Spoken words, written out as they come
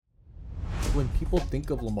when people think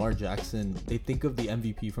of Lamar Jackson, they think of the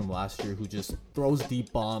MVP from last year who just throws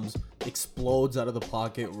deep bombs, explodes out of the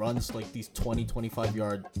pocket, runs like these 20-25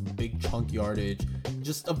 yard big chunk yardage,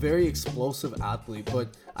 just a very explosive athlete.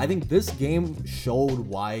 But I think this game showed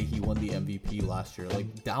why he won the MVP last year.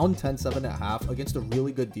 Like down 10-7 at half against a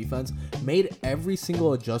really good defense, made every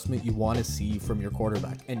single adjustment you want to see from your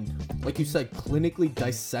quarterback, and like you said, clinically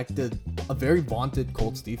dissected a very vaunted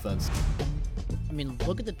Colts defense. I mean,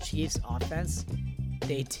 look at the Chiefs' offense.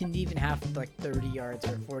 They didn't even have like 30 yards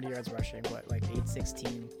or 40 yards rushing. Like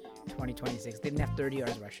 8-16, 20-26. They didn't have 30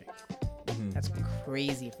 yards rushing. That's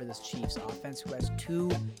crazy for this Chiefs offense, who has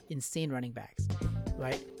two insane running backs,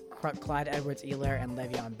 right? Clyde Edwards-Helaire and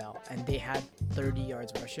Le'Veon Bell. And they had 30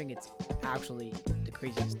 yards rushing. It's actually the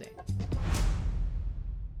craziest thing.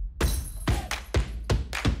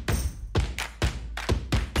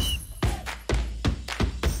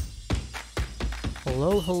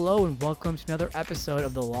 Hello, and welcome to another episode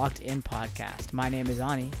of the Locked In Podcast. My name is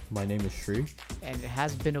Ani. My name is Shri. And it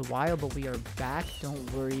has been a while, but we are back.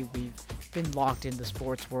 Don't worry, we've been locked in the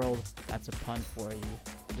sports world. That's a pun for you.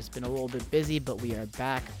 We've just been a little bit busy, but we are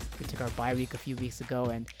back. We took our bye week a few weeks ago,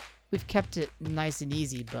 and we've kept it nice and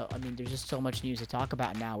easy. But, I mean, there's just so much news to talk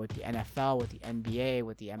about now with the NFL, with the NBA,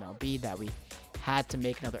 with the MLB, that we had to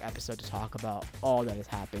make another episode to talk about all that has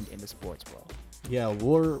happened in the sports world. Yeah,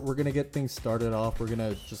 we're going to get things started off. We're going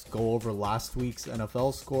to just go over last week's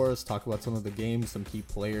NFL scores, talk about some of the games, some key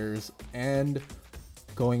players, and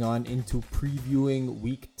going on into previewing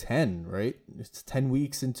week 10, right? It's 10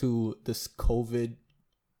 weeks into this COVID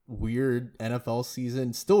weird NFL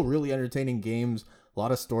season. Still really entertaining games, a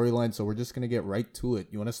lot of storylines, so we're just going to get right to it.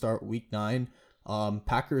 You want to start week 9?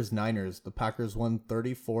 Packers-Niners. The Packers won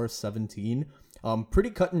 34-17. Pretty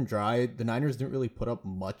cut and dry. The Niners didn't really put up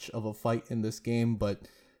much of a fight in this game, but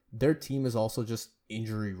their team is also just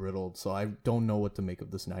injury riddled, so I don't know what to make of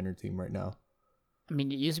this Niner team right now. I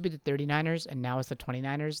mean, it used to be the 39ers, and now it's the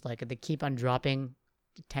 29ers. Like, they keep on dropping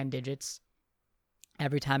 10 digits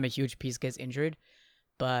every time a huge piece gets injured.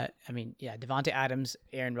 But, I mean, yeah, Devontae Adams,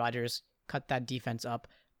 Aaron Rodgers cut that defense up.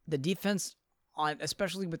 The defense,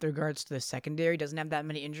 especially with regards to the secondary, doesn't have that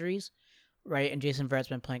many injuries. Right, and Jason Verrett's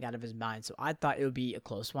been playing out of his mind, so I thought it would be a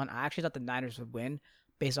close one. I actually thought the Niners would win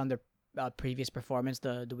based on their previous performance.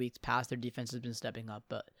 The weeks past, their defense has been stepping up,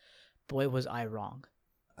 but boy, was I wrong.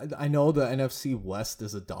 I know the NFC West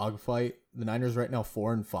is a dogfight. The Niners right now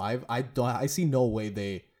 4-5. I see no way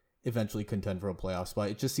they eventually contend for a playoff spot.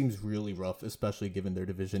 It just seems really rough, especially given their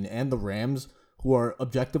division. And the Rams, who are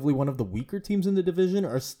objectively one of the weaker teams in the division,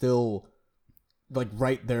 are still like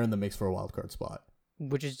right there in the mix for a wild card spot.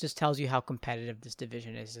 Which just tells you how competitive this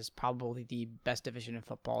division is. It's probably the best division in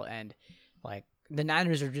football. And like the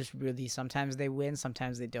Niners are just really, sometimes they win,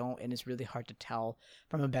 sometimes they don't. And it's really hard to tell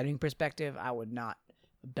from a betting perspective. I would not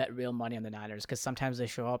bet real money on the Niners because sometimes they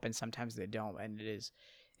show up and sometimes they don't. And it is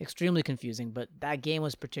extremely confusing. But that game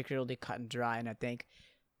was particularly cut and dry. And I think,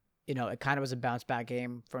 you know, it kind of was a bounce back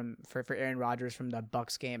game for Aaron Rodgers from the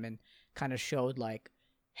Bucs game, and kind of showed like,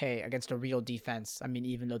 hey, against a real defense, I mean,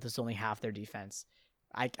 even though this is only half their defense,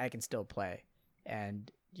 I can still play.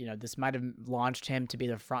 And, you know, this might have launched him to be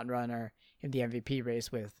the front runner in the MVP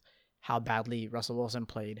race with how badly Russell Wilson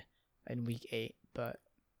played in week 8. But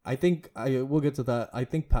I think we'll get to that. I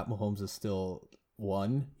think Pat Mahomes is still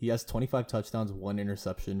one. He has 25 touchdowns, 1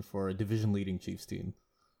 interception for a division leading Chiefs team.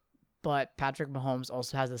 But Patrick Mahomes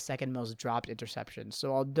also has the second most dropped interceptions.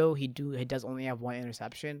 So although he does only have 1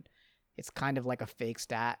 interception, it's kind of like a fake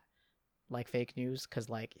stat, like fake news, because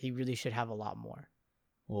like he really should have a lot more.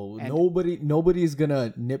 Well, nobody's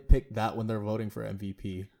gonna nitpick that when they're voting for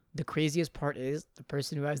MVP. The craziest part is the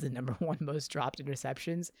person who has the number 1 most dropped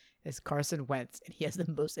interceptions is Carson Wentz, and he has the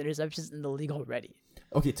most interceptions in the league already.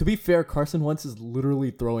 Okay, to be fair, Carson Wentz is literally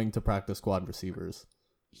throwing to practice squad receivers.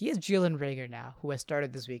 He has Jalen Reagor now, who has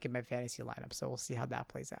started this week in my fantasy lineup, so we'll see how that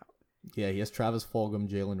plays out. Yeah, he has Travis Fulgham,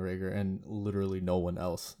 Jalen Reagor, and literally no one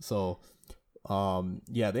else. So,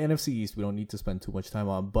 yeah, the NFC East we don't need to spend too much time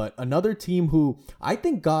on. But another team who I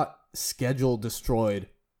think got schedule destroyed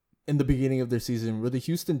in the beginning of their season were the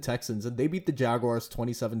Houston Texans, and they beat the Jaguars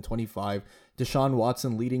 27-25. Deshaun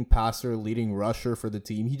Watson, leading passer, leading rusher for the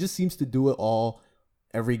team. He just seems to do it all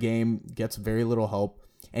every game, gets very little help.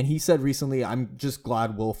 And he said recently, I'm just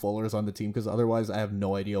glad Will Fuller's on the team because otherwise I have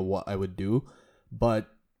no idea what I would do. But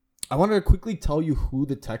I wanted to quickly tell you who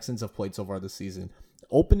the Texans have played so far this season.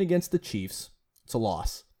 Opened against the Chiefs, it's a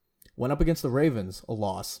loss. Went up against the Ravens, a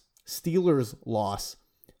loss. Steelers, loss.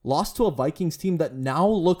 Lost to a Vikings team that now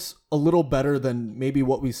looks a little better than maybe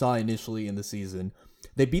what we saw initially in the season.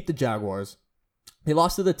 They beat the Jaguars. They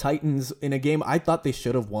lost to the Titans in a game I thought they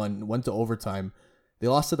should have won, went to overtime. They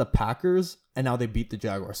lost to the Packers, and now they beat the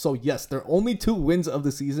Jaguars. So, yes, their only 2 wins of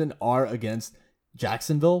the season are against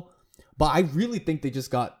Jacksonville. But I really think they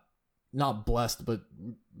just got, not blessed, but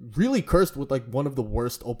really cursed with like one of the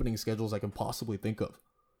worst opening schedules I can possibly think of.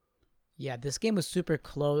 Yeah, this game was super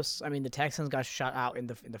close. I mean, the Texans got shut out in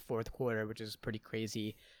the fourth quarter, which is pretty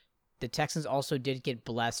crazy. The Texans also did get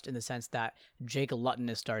blessed in the sense that Jake Luton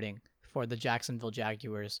is starting for the Jacksonville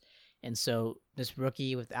Jaguars. And so this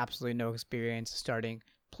rookie with absolutely no experience starting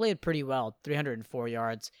played pretty well. 304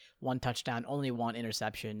 yards, 1 touchdown, only 1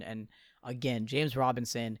 interception. And again, James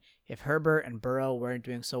Robinson, if Herbert and Burrow weren't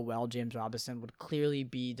doing so well, James Robinson would clearly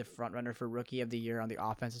be the front runner for Rookie of the Year on the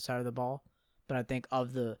offensive side of the ball. But I think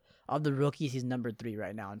of the rookies, he's number 3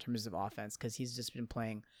 right now in terms of offense because he's just been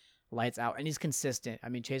playing lights out and he's consistent. I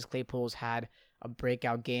mean, Chase Claypool's had a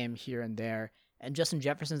breakout game here and there, and Justin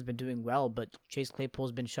Jefferson's been doing well, but Chase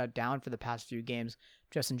Claypool's been shut down for the past few games.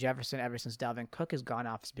 Justin Jefferson, ever since Dalvin Cook has gone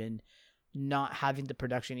off, has been not having the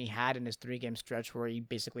production he had in his 3-game stretch where he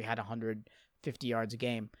basically had 150 yards a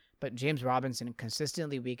game. But James Robinson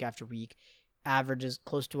consistently week after week averages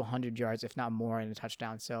close to 100 yards, if not more, in a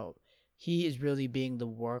touchdown. So he is really being the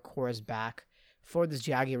workhorse back for this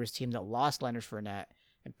Jaguars team that lost Leonard Fournette,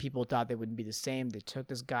 and people thought they wouldn't be the same. They took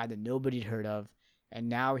this guy that nobody'd heard of, and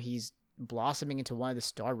now he's blossoming into one of the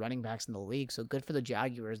star running backs in the league. So good for the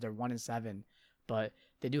Jaguars. They're 1-7, but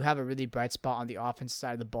they do have a really bright spot on the offensive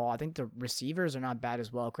side of the ball. I think the receivers are not bad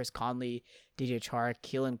as well. Chris Conley, DJ Chark,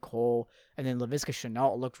 Keelan Cole, and then Laviska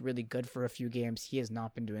Shenault looked really good for a few games. He has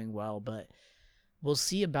not been doing well, but we'll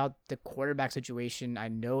see about the quarterback situation. I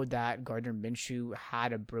know that Gardner Minshew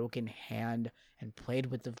had a broken hand and played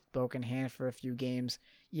with the broken hand for a few games,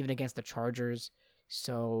 even against the Chargers.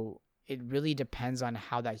 So it really depends on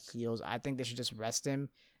how that heals. I think they should just rest him,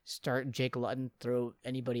 start Jake Luton, throw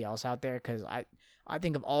anybody else out there, because I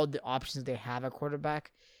think of all the options they have at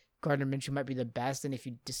quarterback, Gardner Minshew might be the best. And if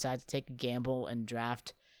you decide to take a gamble and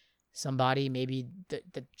draft somebody, maybe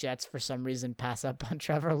the Jets for some reason pass up on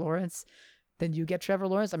Trevor Lawrence, then you get Trevor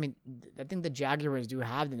Lawrence. I mean, I think the Jaguars do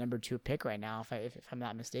have the number 2 pick right now, if I'm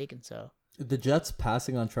not mistaken. So the Jets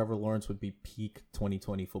passing on Trevor Lawrence would be peak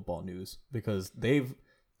 2020 football news because they've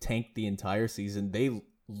tanked the entire season. They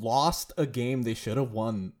lost a game they should have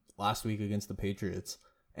won last week against the Patriots,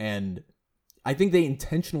 and I think they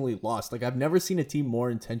intentionally lost. Like, I've never seen a team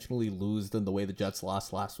more intentionally lose than the way the Jets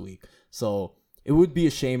lost last week. So it would be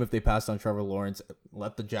a shame if they passed on Trevor Lawrence,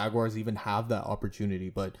 let the Jaguars even have that opportunity.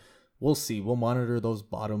 But we'll see. We'll monitor those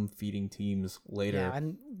bottom-feeding teams later. Yeah,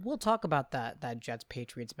 and we'll talk about that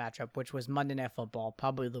Jets-Patriots matchup, which was Monday Night Football,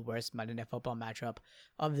 probably the worst Monday Night Football matchup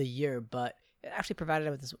of the year, but it actually provided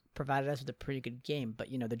us with a pretty good game. But,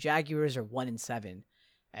 you know, the Jaguars are 1-7,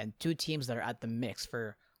 and 2 teams that are at the mix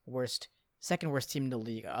for second worst team in the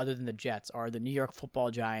league, other than the Jets, are the New York Football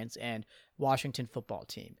Giants and Washington Football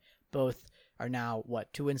Team. Both are now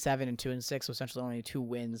 2-7 and 2-6, so essentially only 2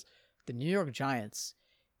 wins. The New York Giants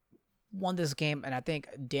won this game, and I think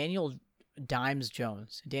Danny Dimes,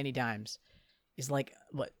 is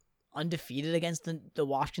undefeated against the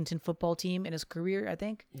Washington Football Team in his career, I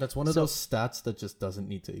think. That's one of those stats that just doesn't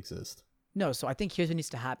need to exist. No, so I think here's what needs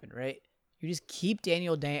to happen, right? You just keep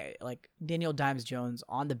Daniel Dimes Jones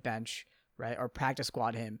on the bench, right, or practice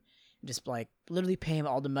squad him, just literally pay him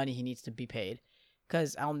all the money he needs to be paid,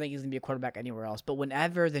 because I don't think he's gonna be a quarterback anywhere else. But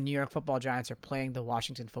whenever the New York Football Giants are playing the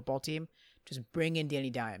Washington Football Team, just bring in Danny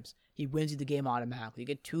Dimes. He wins you the game automatically. You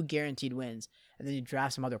get 2 guaranteed wins, and then you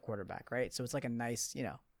draft some other quarterback, right? So it's like a nice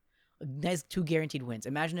 2 guaranteed wins.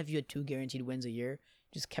 Imagine if you had 2 guaranteed wins a year,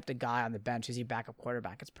 just kept a guy on the bench as your backup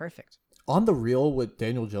quarterback. It's perfect. On the real with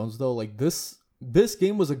Daniel Jones, though, like this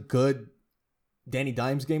game was a good Danny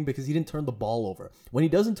Dimes game because he didn't turn the ball over. When he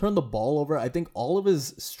doesn't turn the ball over, I think all of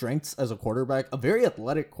his strengths as a quarterback, a very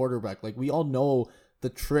athletic quarterback, like we all know the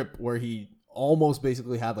trip where he almost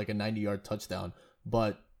basically had like a 90-yard touchdown,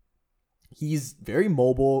 but he's very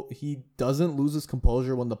mobile. He doesn't lose his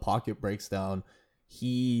composure when the pocket breaks down.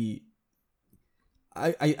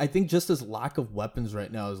 I think just his lack of weapons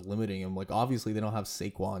right now is limiting him. Like, obviously they don't have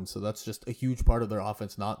Saquon, so that's just a huge part of their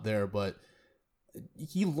offense not there, but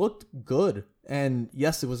he looked good. And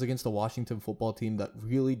yes, it was against the Washington Football Team that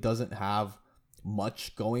really doesn't have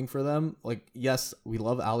much going for them. Like, yes, we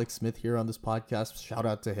love Alex Smith here on this podcast. Shout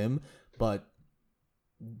out to him, but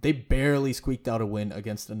they barely squeaked out a win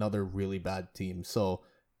against another really bad team. So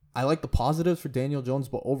I like the positives for Daniel Jones,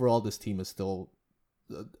 but overall this team is still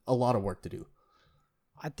a lot of work to do.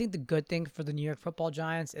 I think the good thing for the New York Football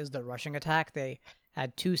Giants is the rushing attack. They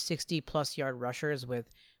had 2 60-plus yard rushers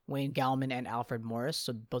with Wayne Gallman and Alfred Morris,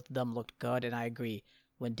 so both of them looked good, and I agree.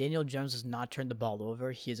 When Daniel Jones does not turn the ball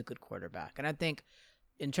over, he is a good quarterback. And I think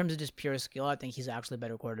in terms of just pure skill, I think he's actually a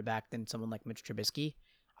better quarterback than someone like Mitch Trubisky.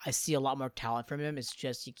 I see a lot more talent from him. It's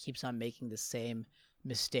just he keeps on making the same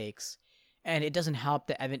mistakes. And it doesn't help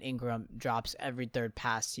that Evan Ingram drops every third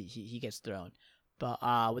pass he gets thrown. But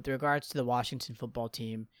with regards to the Washington football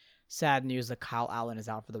team, sad news that Kyle Allen is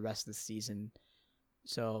out for the rest of the season.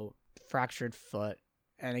 So, fractured foot.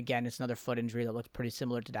 And again, it's another foot injury that looks pretty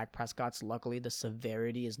similar to Dak Prescott's. Luckily, the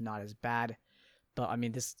severity is not as bad. But, I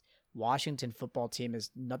mean, this Washington football team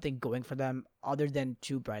is nothing going for them other than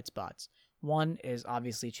two bright spots. One is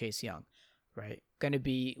obviously Chase Young, right? Going to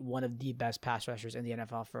be one of the best pass rushers in the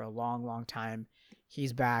NFL for a long, long time.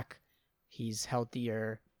 He's back. He's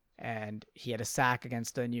healthier. And he had a sack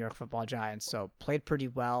against the New York Football Giants, so played pretty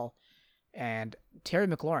well. And Terry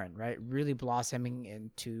McLaurin, right, really blossoming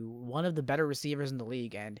into one of the better receivers in the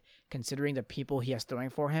league. And considering the people he has throwing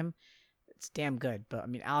for him, it's damn good. But, I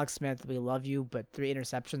mean, Alex Smith, we love you, but 3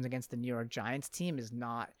 interceptions against the New York Giants team is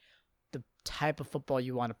not the type of football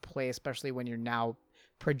you want to play, especially when you're now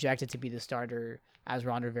projected to be the starter, as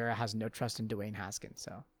Ron Rivera has no trust in Dwayne Haskins.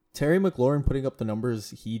 So Terry McLaurin putting up the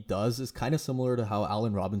numbers he does is kind of similar to how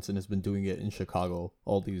Allen Robinson has been doing it in Chicago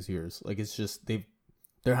all these years. Like, it's just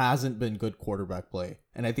there hasn't been good quarterback play,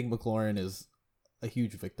 and I think McLaurin is a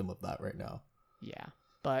huge victim of that right now. Yeah,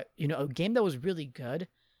 but a game that was really good,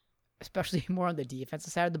 especially more on the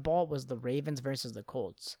defensive side of the ball, was the Ravens versus the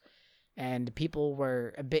Colts. And people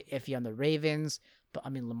were a bit iffy on the Ravens, but I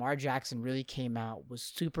mean, Lamar Jackson really came out, was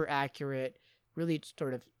super accurate, really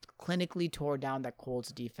sort of clinically tore down that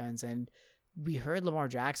Colts defense. And we heard Lamar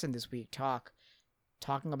Jackson this week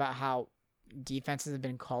talking about how defenses have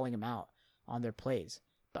been calling him out on their plays.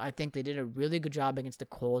 But I think they did a really good job against the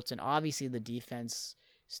Colts, and obviously the defense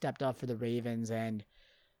stepped up for the Ravens, and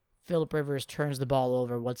Phillip Rivers turns the ball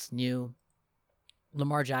over. What's new?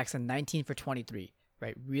 Lamar Jackson, 19 for 23,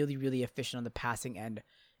 right? Really, really efficient on the passing end,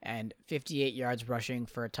 and 58 yards rushing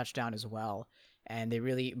for a touchdown as well. And they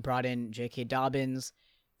really brought in J.K. Dobbins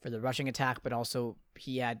for the rushing attack, but also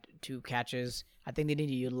he had 2 catches. I think they need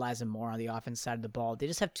to utilize him more on the offense side of the ball. They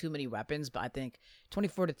just have too many weapons, but I think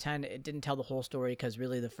 24-10, it didn't tell the whole story because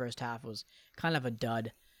really the first half was kind of a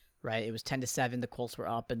dud, right? It was 10-7, the Colts were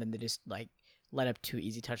up, and then they just let up 2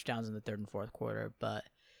 easy touchdowns in the third and fourth quarter. But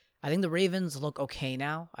I think the Ravens look okay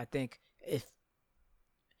now. I think if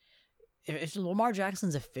Lamar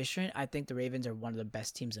Jackson's efficient, I think the Ravens are one of the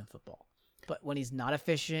best teams in football. But when he's not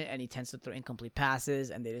efficient and he tends to throw incomplete passes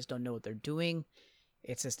and they just don't know what they're doing,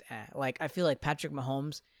 it's just I feel like Patrick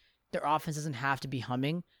Mahomes, their offense doesn't have to be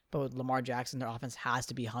humming, but with Lamar Jackson, their offense has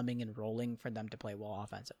to be humming and rolling for them to play well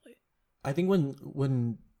offensively. I think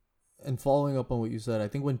when and following up on what you said, I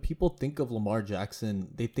think when people think of Lamar Jackson,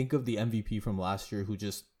 they think of the MVP from last year who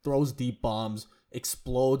just throws deep bombs,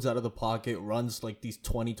 explodes out of the pocket, runs like these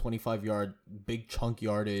 20-25 yard big chunk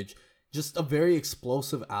yardage. Just a very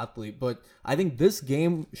explosive athlete. But I think this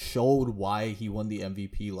game showed why he won the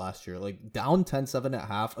MVP last year. Like, down 10-7 at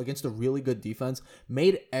half against a really good defense,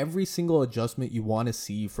 made every single adjustment you want to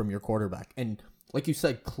see from your quarterback. And like you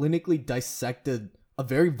said, clinically dissected a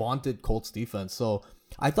very vaunted Colts defense. So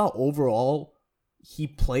I thought overall he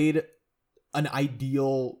played an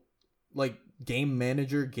ideal game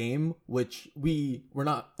manager game, which we're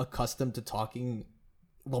not accustomed to talking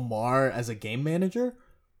Lamar as a game manager.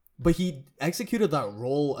 But he executed that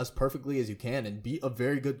role as perfectly as you can and beat a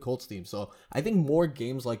very good Colts team. So I think more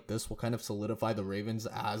games like this will kind of solidify the Ravens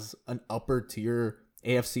as an upper tier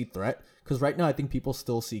AFC threat. Because right now I think people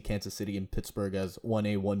still see Kansas City and Pittsburgh as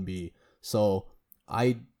 1A, 1B. So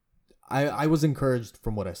I was encouraged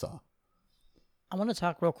from what I saw. I want to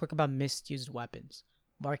talk real quick about misused weapons.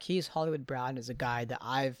 Marquise Hollywood Brown is a guy that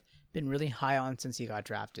I've been really high on since he got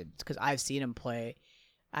drafted. It's because I've seen him play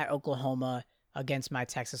at Oklahoma against my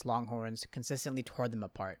Texas Longhorns, consistently tore them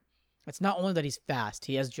apart. It's not only that he's fast,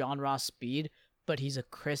 he has John Ross speed, but he's a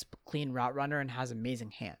crisp, clean route runner and has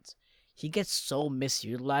amazing hands. He gets so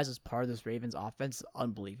misutilized as part of this Ravens offense, it's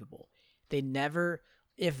unbelievable. They never,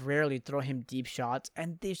 if rarely, throw him deep shots,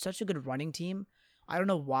 and they're such a good running team. I don't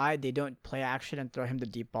know why they don't play action and throw him the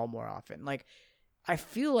deep ball more often. I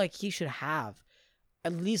feel like he should have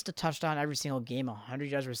at least a touchdown every single game, 100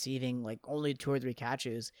 yards receiving, only 2 or 3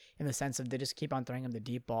 catches, in the sense of they just keep on throwing him the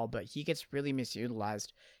deep ball, but he gets really misutilized.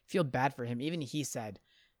 Feel bad for him. Even he said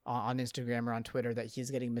on Instagram or on Twitter that he's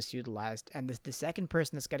getting misutilized. And the second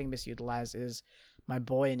person that's getting misutilized is my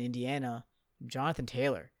boy in Indiana, Jonathan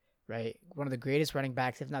Taylor, right? One of the greatest running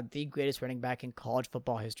backs, if not the greatest running back in college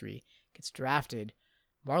football history, gets drafted,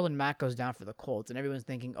 Marlon Mack goes down for the Colts, and everyone's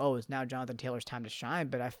thinking, oh, it's now Jonathan Taylor's time to shine.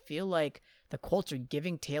 But I feel like the Colts are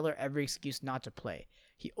giving Taylor every excuse not to play.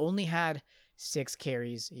 He only had 6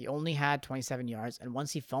 carries. He only had 27 yards. And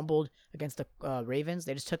once he fumbled against the Ravens,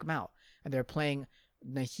 they just took him out. And they're playing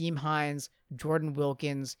Nyheim Hines, Jordan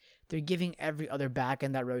Wilkins. They're giving every other back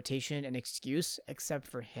in that rotation an excuse except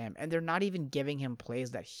for him. And they're not even giving him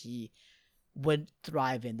plays that he would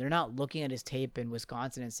thrive in. They're not looking at his tape in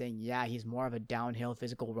Wisconsin and saying, yeah, he's more of a downhill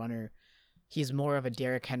physical runner. He's more of a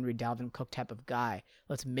Derrick Henry, Dalvin Cook type of guy.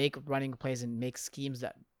 Let's make running plays and make schemes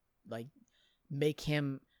that like make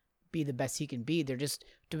him be the best he can be. They're just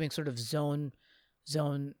doing sort of zone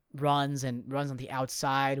runs and runs on the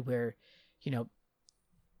outside where, you know,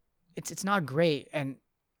 it's not great. And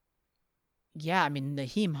yeah, I mean,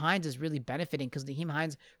 Nyheim Hines is really benefiting because Nyheim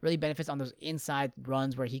Hines really benefits on those inside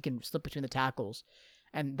runs where he can slip between the tackles.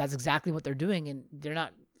 And that's exactly what they're doing. And they're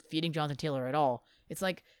not feeding Jonathan Taylor at all. It's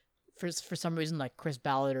like, for some reason, like Chris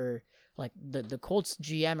Ballard or like the Colts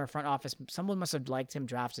GM or front office, someone must have liked him,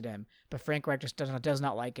 drafted him. But Frank Reich just does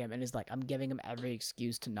not like him and is like, I'm giving him every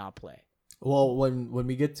excuse to not play. Well, when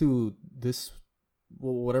we get to this,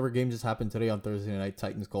 whatever game just happened today on Thursday night,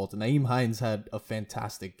 Titans Colts, Nyheim Hines had a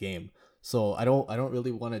fantastic game. So I don't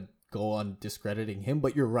really want to go on discrediting him,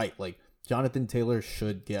 but you're right. Like Jonathan Taylor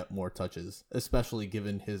should get more touches, especially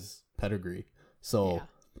given his pedigree. So yeah,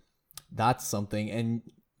 that's something. And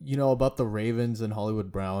you know about the Ravens and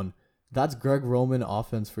Hollywood Brown, that's Greg Roman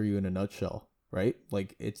offense for you in a nutshell, right?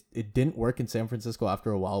 Like it didn't work in San Francisco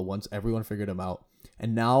after a while once everyone figured him out.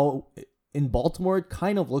 And now in Baltimore, it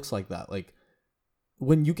kind of looks like that. Like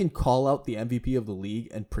when you can call out the MVP of the league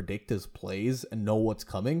and predict his plays and know what's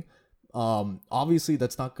coming, obviously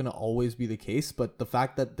that's not going to always be the case, but the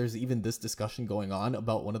fact that there's even this discussion going on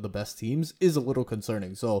about one of the best teams is a little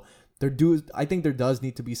concerning. So I think there does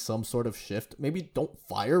need to be some sort of shift. Maybe don't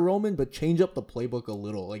fire Roman, but change up the playbook a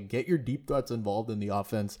little. Like get your deep threats involved in the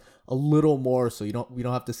offense a little more so we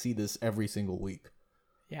don't have to see this every single week.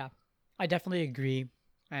 Yeah, I definitely agree.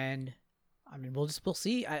 And I mean, we'll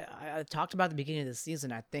see. I talked about at the beginning of the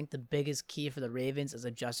season. I think the biggest key for the Ravens is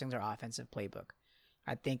adjusting their offensive playbook.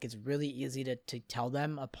 I think it's really easy to tell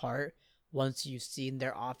them apart once you've seen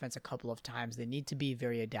their offense a couple of times. They need to be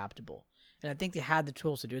very adaptable. And I think they had the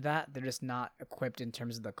tools to do that. They're just not equipped in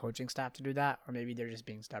terms of the coaching staff to do that, or maybe they're just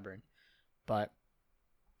being stubborn. But,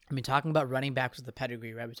 I mean, talking about running backs with the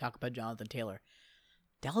pedigree, right? We talk about Jonathan Taylor.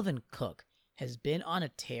 Dalvin Cook has been on a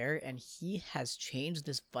tear, and he has changed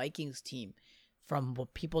this Vikings team from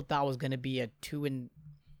what people thought was going to be a 2-14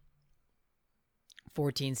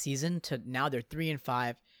 season to now they're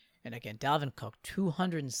 3-5. And again, Dalvin Cook,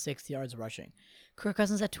 206 yards rushing. Kirk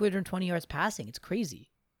Cousins at 220 yards passing. It's crazy.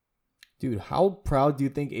 Dude, how proud do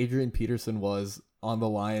you think Adrian Peterson was on the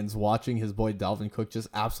Lions watching his boy Dalvin Cook just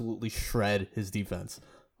absolutely shred his defense?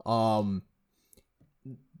 Dalvin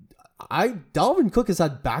Cook has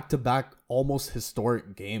had back-to-back almost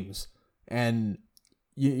historic games. And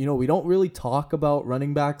you know, we don't really talk about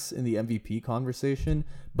running backs in the MVP conversation,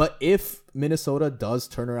 but if Minnesota does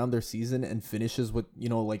turn around their season and finishes with, you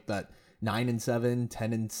know, like that 9-7,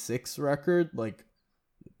 10-6 record, like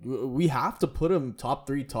we have to put him top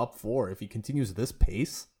 3, top 4 if he continues this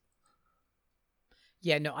pace.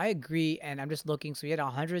 Yeah, no, I agree. And I'm just looking. So he had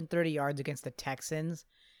 130 yards against the Texans.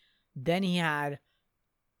 Then he had,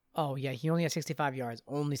 he only had 65 yards,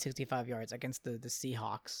 only 65 yards against the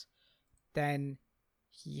Seahawks. Then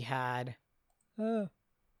he had, he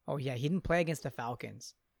didn't play against the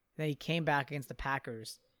Falcons. Then he came back against the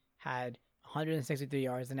Packers, had 163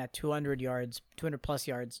 yards, and had 200 plus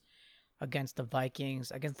yards against the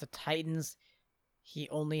Vikings. Against the Titans, he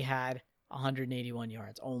only had 181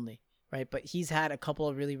 yards only, right? But he's had a couple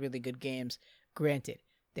of really, really good games. Granted,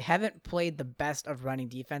 they haven't played the best of running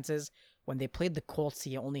defenses. When they played the Colts,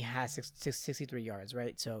 he only has 63 yards,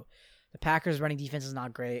 right? So the Packers' running defense is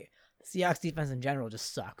not great. The Seahawks defense in general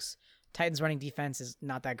just sucks. Titans' running defense is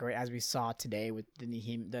not that great, as we saw today with the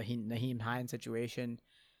Nyheim Hines situation.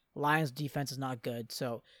 Lions' defense is not good.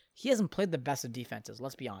 So he hasn't played the best of defenses,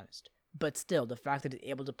 let's be honest. But still, the fact that he's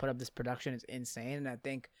able to put up this production is insane. And I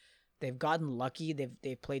think they've gotten lucky.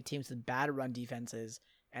 They've played teams with bad run defenses,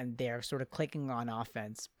 and they're sort of clicking on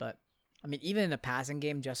offense. But, I mean, even in the passing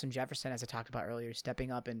game, Justin Jefferson, as I talked about earlier,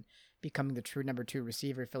 stepping up and becoming the true number 2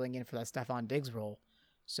 receiver, filling in for that Stephon Diggs role.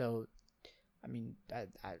 So, I mean, that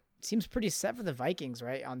seems pretty set for the Vikings,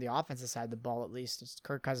 right? On the offensive side of the ball, at least.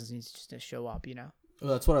 Kirk Cousins needs just to show up, you know?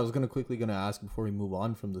 Well, that's what I was quickly going to ask before we move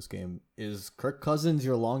on from this game. Is Kirk Cousins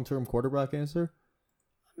your long-term quarterback answer?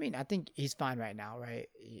 I mean, I think he's fine right now, right?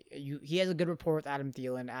 He has a good rapport with Adam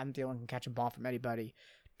Thielen. Adam Thielen can catch a ball from anybody.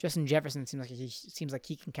 Justin Jefferson seems like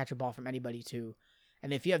he can catch a ball from anybody too.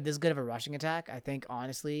 And if you have this good of a rushing attack, I think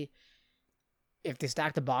honestly, if they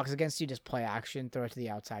stack the box against you, just play action, throw it to the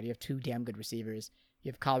outside. You have two damn good receivers.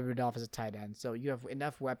 You have Kyle Rudolph as a tight end, so you have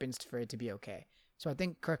enough weapons for it to be okay. So I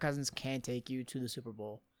think Kirk Cousins can take you to the Super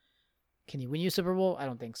Bowl. Can he win you a Super Bowl? I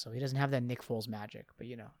don't think so. He doesn't have that Nick Foles magic, but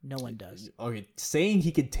no one does. Okay, saying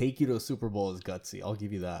he could take you to a Super Bowl is gutsy. I'll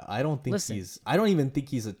give you that. I don't even think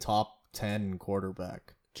he's a top 10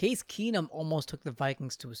 quarterback. Case Keenum almost took the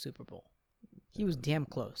Vikings to a Super Bowl. He was damn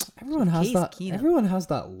close. Everyone has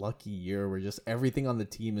that lucky year where just everything on the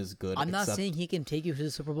team is good. I'm not saying he can take you to the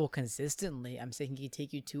Super Bowl consistently. I'm saying he can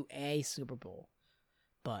take you to a Super Bowl.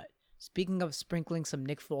 But speaking of sprinkling some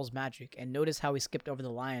Nick Foles magic, and notice how we skipped over the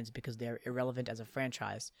Lions because they're irrelevant as a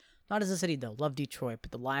franchise. Not as a city though. Love Detroit,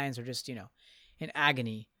 but the Lions are just, in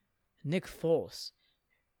agony. Nick Foles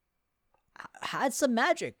had some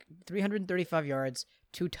magic. 335 yards,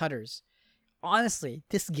 2 tutters. Honestly,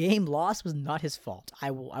 this game loss was not his fault.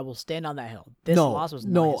 I will stand on that hill. Loss was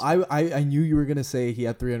not his fault. I knew you were gonna say he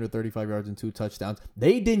had 335 yards and 2 touchdowns.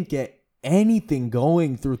 They didn't get anything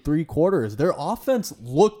going through 3 quarters. Their offense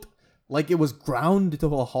looked like it was ground to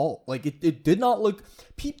a halt. Like it did not look.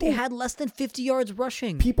 They had less than 50 yards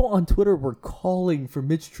rushing. People on Twitter were calling for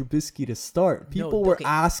Mitch Trubisky to start. People were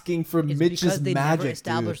asking for Mitch's magic. Because they never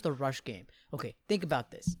established the rush game. Okay, think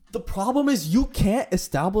about this. The problem is you can't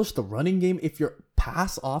establish the running game if your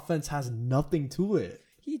pass offense has nothing to it.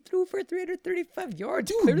 He threw for 335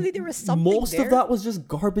 yards. Dude, clearly there was something most of that was just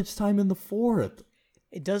garbage time in the fourth.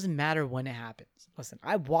 It doesn't matter when it happens. Listen,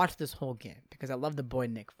 I watched this whole game because I love the boy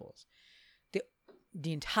Nick Foles.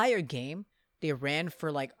 The entire game, they ran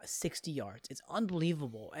for like 60 yards. It's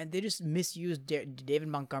unbelievable. And they just misused David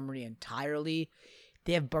Montgomery entirely.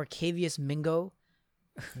 They have Barkevious Mingo.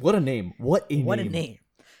 What a name. What a name.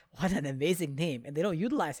 What an amazing name. And they don't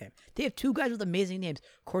utilize him. They have 2 guys with amazing names.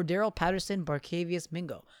 Cordero Patterson, Barkevious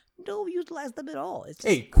Mingo. Don't utilize them at all. It's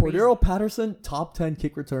hey, Cordero Patterson, top 10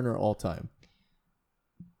 kick returner all time.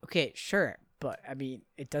 Okay, sure. But, I mean,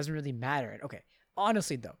 it doesn't really matter. Okay,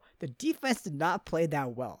 honestly, though, the defense did not play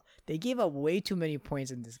that well. They gave up way too many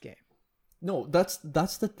points in this game. No, that's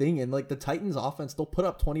the thing. And, like, the Titans offense, they'll put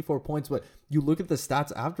up 24 points, but you look at the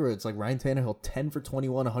stats afterwards, like, Ryan Tannehill, 10 for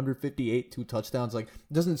 21, 158, 2 touchdowns. Like,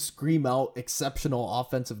 doesn't scream out exceptional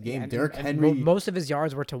offensive game. Yeah, Derrick Henry... most of his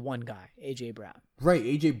yards were to one guy, A.J. Brown. Right,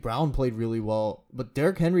 A.J. Brown played really well, but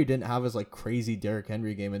Derrick Henry didn't have his, like, crazy Derrick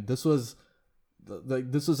Henry game, and this was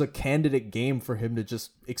a candidate game for him to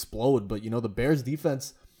just explode. But, the Bears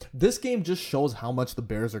defense, this game just shows how much the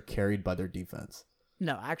Bears are carried by their defense.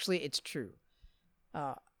 No, actually, it's true.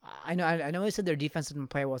 I know I said their defense didn't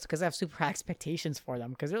play well. It's because I have super high expectations for them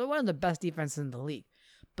because they're one of the best defenses in the league.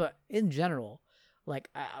 But in general, like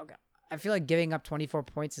I feel like giving up 24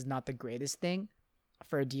 points is not the greatest thing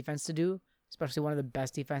for a defense to do, especially one of the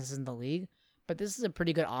best defenses in the league. But this is a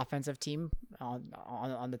pretty good offensive team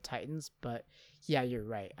on the Titans. But yeah, you're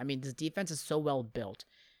right. I mean, this defense is so well built.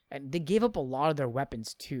 And they gave up a lot of their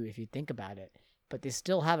weapons too, if you think about it. But they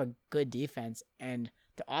still have a good defense. And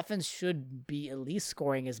the offense should be at least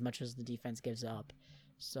scoring as much as the defense gives up.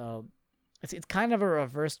 So it's kind of a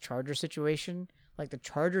reverse Charger situation. Like the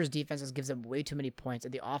Chargers defense just gives up way too many points.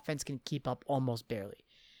 And the offense can keep up almost barely.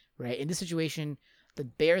 Right? In this situation, the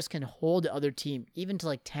Bears can hold the other team even to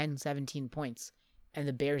like 10, 17 points, and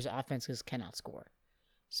the Bears' offense just cannot score.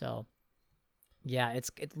 So, yeah,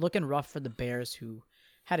 it's looking rough for the Bears, who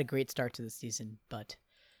had a great start to the season. But,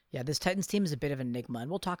 yeah, this Titans team is a bit of an enigma, and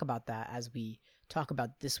we'll talk about that as we talk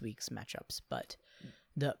about this week's matchups. But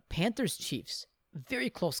the Panthers-Chiefs, very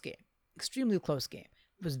close game, extremely close game.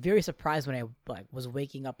 I was very surprised when I was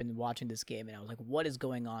waking up and watching this game, and I was like, what is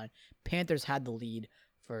going on? Panthers had the lead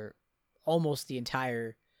for almost the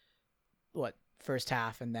entire first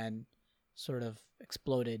half, and then sort of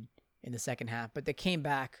exploded in the second half. But they came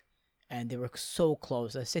back and they were so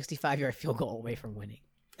close, a 65-yard field goal away from winning.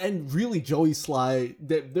 And really, Joey Sly,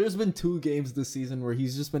 there's been 2 games this season where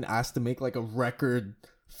he's just been asked to make like a record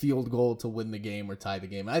field goal to win the game or tie the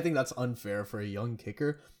game. I think that's unfair for a young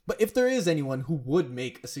kicker. But if there is anyone who would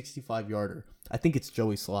make a 65-yarder, I think it's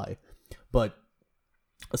Joey Sly. But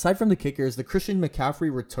aside from the kickers, the Christian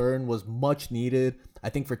McCaffrey return was much needed. I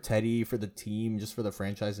think for Teddy, for the team, just for the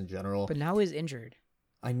franchise in general. But now he's injured.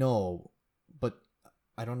 I know, but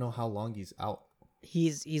I don't know how long he's out.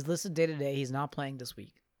 He's listed day to day. He's not playing this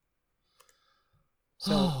week.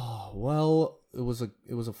 So well, it was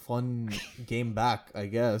a fun game back, I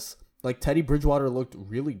guess. Like Teddy Bridgewater looked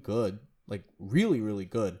really good, like really really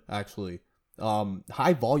good actually.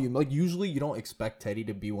 high volume. Like usually you don't expect Teddy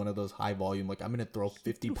to be one of those high volume. Like I'm gonna throw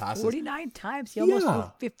 50 passes. 49 times. He almost Yeah.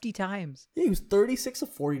 threw 50 times. Yeah, he was 36 of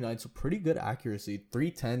 49, so pretty good accuracy.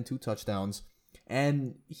 310, 2 touchdowns,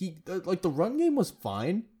 and the run game was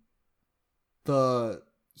fine.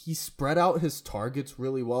 He spread out his targets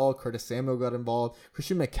really well. Curtis Samuel got involved.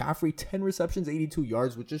 Christian McCaffrey, 10 receptions, 82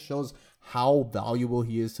 yards, which just shows how valuable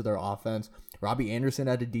he is to their offense. Robbie Anderson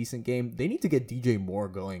had a decent game. They need to get DJ Moore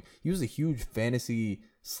going. He was a huge fantasy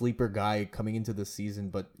sleeper guy coming into the season,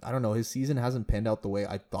 but I don't know. His season hasn't panned out the way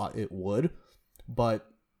I thought it would. But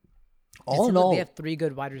all in all, they have 3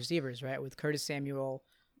 good wide receivers, right? With Curtis Samuel,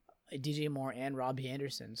 DJ Moore, and Robbie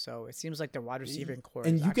Anderson. So it seems like their wide receiver core.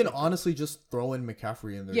 And you can honestly just throw in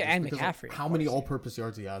McCaffrey in there. Yeah, and McCaffrey. How many all-purpose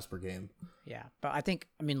yards he has per game? Yeah, but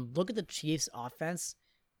look at the Chiefs' offense.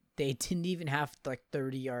 They didn't even have like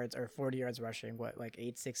 30 yards or 40 yards rushing. What, like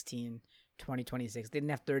 8-16, 20-26. They didn't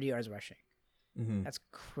have 30 yards rushing. Mm-hmm. That's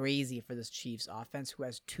crazy for this Chiefs offense, who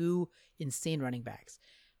has 2 insane running backs,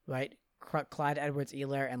 right? Clyde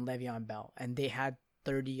Edwards-Helaire and Le'Veon Bell, and they had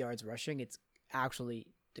 30 yards rushing. It's actually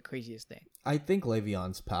the craziest thing. I think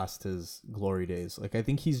Le'Veon's past his glory days. Like, I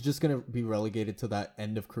think he's just going to be relegated to that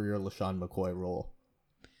end-of-career LaShawn McCoy role.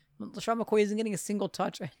 LaShawn McCoy isn't getting a single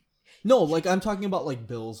touch. No, like, I'm talking about, like,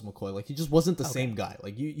 Bills McCoy. Like, he just wasn't the same guy.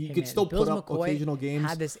 Like, you could still Bills put up McCoy occasional games.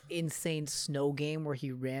 Had this insane snow game where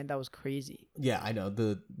he ran. That was crazy. Yeah, I know.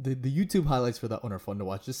 The YouTube highlights for that one are fun to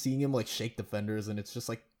watch. Just seeing him, like, shake defenders, and it's just,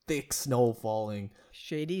 like, thick snow falling.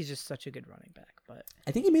 Shady's just such a good running back. But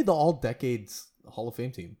I think he made the All-Decades Hall of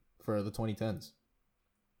Fame team for the 2010s.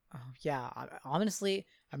 Yeah, honestly,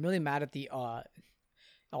 I'm really mad at the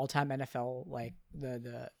all-time NFL, like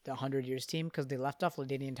the 100 years team, because they left off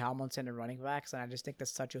LaDainian Tomlinson and running backs, and I just think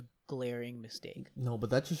that's such a glaring mistake. No, but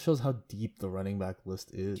that just shows how deep the running back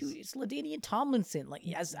list is. Dude, it's LaDainian Tomlinson. Like,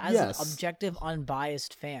 as Yes. an objective,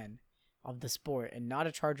 unbiased fan of the sport and not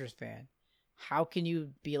a Chargers fan, how can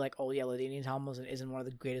you be like, oh yeah, LaDainian Tomlinson isn't one of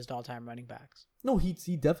the greatest all-time running backs? No, he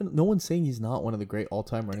definitely. No one's saying he's not one of the great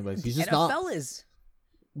all-time running backs. He's just NFL not. is.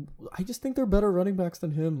 I just think they're better running backs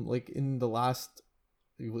than him. Like in the last,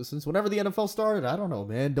 since whenever the NFL started, I don't know,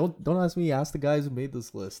 man. Don't ask me. Ask the guys who made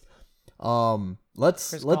this list.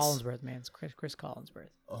 Let's Collinsworth, man. It's Chris Collinsworth.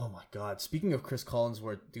 Oh my God. Speaking of Chris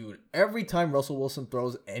Collinsworth, dude, every time Russell Wilson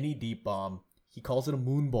throws any deep bomb, he calls it a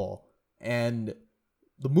moon ball, and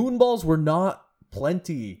the moon balls were not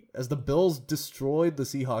plenty as the Bills destroyed the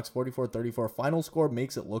Seahawks 44-34. Final score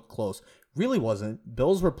makes it look close. Really wasn't.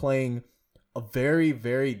 Bills were playing a very,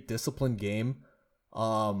 very disciplined game.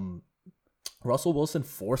 Russell Wilson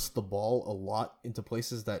forced the ball a lot into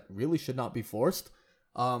places that really should not be forced.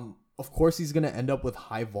 Of course, he's going to end up with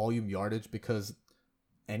high volume yardage because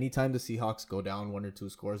anytime the Seahawks go down 1 or 2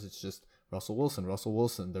 scores, it's just Russell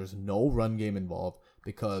Wilson. There's no run game involved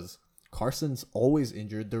because Carson's always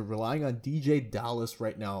injured. They're relying on DJ Dallas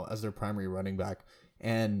right now as their primary running back.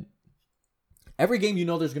 And every game,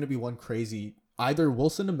 there's going to be one crazy, either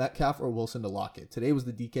Wilson to Metcalf or Wilson to Lockett. Today was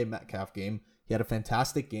the DK Metcalf game. He had a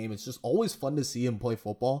fantastic game. It's just always fun to see him play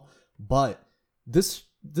football. But this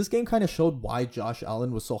game kind of showed why Josh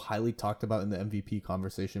Allen was so highly talked about in the MVP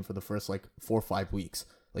conversation for the first 4 or 5 weeks.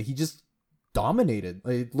 Like, he just dominated.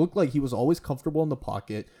 It looked like he was always comfortable in the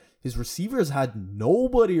pocket. His receivers had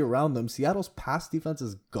nobody around them. Seattle's pass defense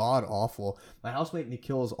is god-awful. My housemate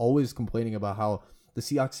Nikhil is always complaining about how the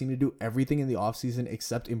Seahawks seem to do everything in the offseason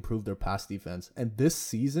except improve their pass defense. And this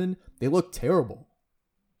season, they look terrible.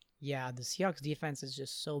 Yeah, the Seahawks defense is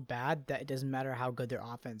just so bad that it doesn't matter how good their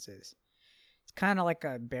offense is. It's kind of like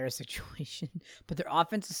a Bears situation, but their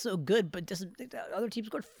offense is so good, but the other team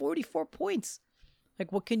scored 44 points.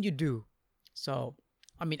 Like, what can you do? So,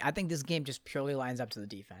 I think this game just purely lines up to the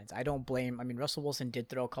defense. I don't blame. Russell Wilson did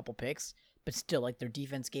throw a couple picks, but still, their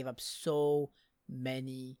defense gave up so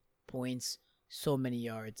many points, so many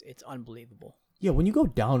yards. It's unbelievable. Yeah, when you go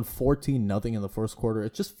down 14-0 in the first quarter,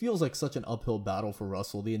 it just feels like such an uphill battle for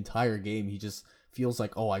Russell. The entire game, he just feels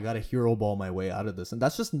like, oh, I got to hero ball my way out of this. And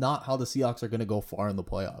that's just not how the Seahawks are going to go far in the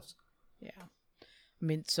playoffs. Yeah.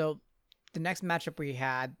 So the next matchup we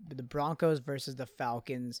had, the Broncos versus the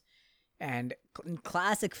Falcons. And in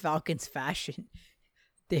classic Falcons fashion,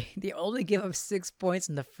 they only give up 6 points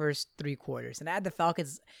in the first 3 quarters. And I had the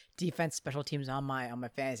Falcons defense special teams on my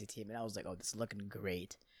fantasy team. And I was like, oh, this is looking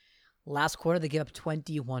great. Last quarter, they gave up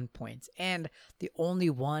 21 points. And they only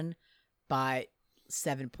won by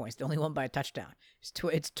 7 points. They only won by a touchdown. It's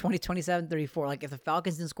 27-34. Like, if the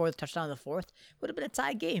Falcons didn't score the touchdown in the fourth, it would have been a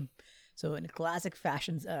tie game. So in classic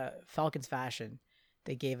Falcons fashion,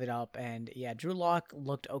 they gave it up. And yeah, Drew Lock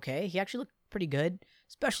looked okay. He actually looked pretty good,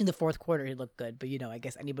 especially in the fourth quarter. He looked good, but I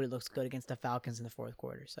guess anybody looks good against the Falcons in the fourth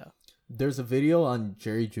quarter. So there's a video on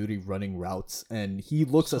Jerry Jeudy running routes, and he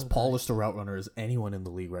looks as polished a route runner as anyone in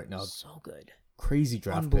the league right now. So good, crazy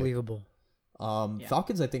draft, unbelievable.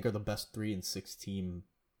 Falcons, I think, are the best 3-6 team.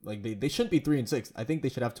 Like they shouldn't be 3-6. I think they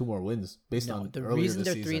should have 2 more wins based on the earlier reason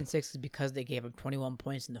this they're season. 3-6 is because they gave up 21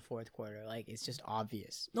 points in the fourth quarter. Like it's just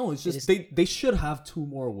obvious. No, it's just they should have 2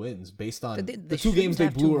 more wins based on They the 2 games they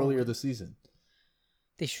blew earlier this season.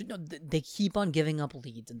 They should know. They keep on giving up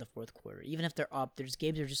leads in the fourth quarter, even if they're up. There's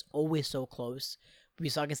games that are just always so close. We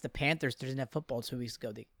saw against the Panthers Thursday Night Football 2 weeks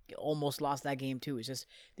ago. They almost lost that game too. It's just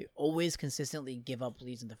they always consistently give up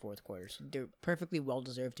leads in the fourth quarter. So they're perfectly well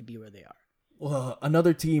deserved to be where they are. Well,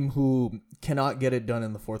 another team who cannot get it done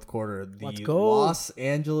in the fourth quarter, the Los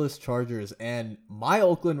Angeles Chargers and my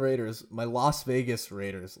Oakland Raiders, my Las Vegas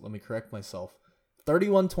Raiders. Let me correct myself.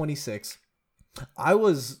 31-26. I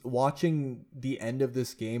was watching the end of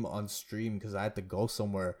this game on stream because I had to go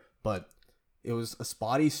somewhere, but it was a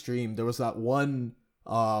spotty stream. There was that one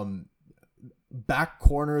back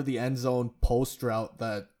corner of the end zone post route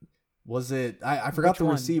that was it. I forgot the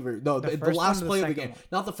receiver. No, the last play of the game.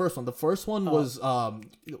 Not the first one. The first one was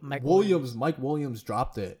Mike Williams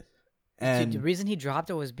dropped it. And the reason he dropped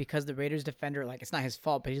it was because the Raiders defender, like, it's not his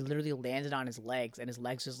fault, but he literally landed on his legs, and his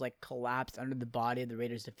legs just like collapsed under the body of the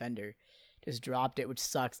Raiders defender. Just dropped it, which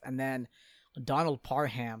sucks. And then Donald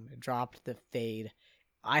Parham dropped the fade.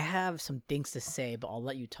 I have some things to say, but I'll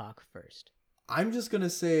let you talk first. I'm just going to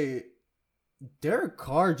say Derek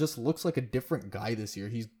Carr just looks like a different guy this year.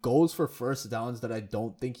 He goes for first downs that I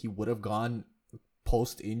don't think he would have gone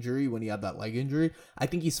post-injury when he had that leg injury. I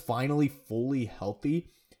think he's finally fully healthy.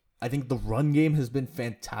 I think the run game has been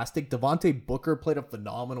fantastic. Devontae Booker played a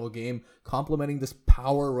phenomenal game, complementing this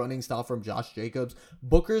power running style from Josh Jacobs.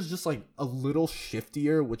 Booker's just like a little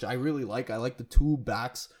shiftier, which I really like. I like the 2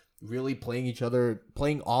 backs really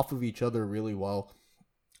playing off of each other really well.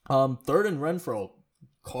 Third and Renfro.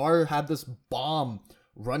 Carr had this bomb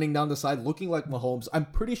running down the side looking like Mahomes. I'm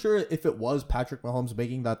pretty sure if it was Patrick Mahomes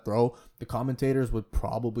making that throw, the commentators would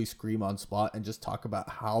probably scream on spot and just talk about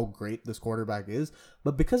how great this quarterback is.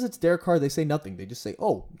 But because it's Derek Carr, they say nothing. They just say,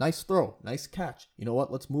 oh, nice throw, nice catch. You know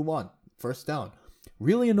what? Let's move on. First down.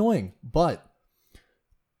 Really annoying. But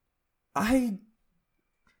I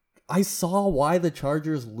saw why the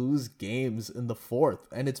Chargers lose games in the fourth.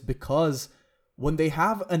 And it's because when they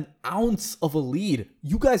have an ounce of a lead,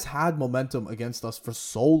 you guys had momentum against us for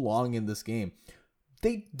so long in this game.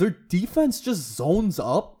 Their defense just zones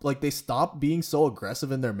up. Like, they stop being so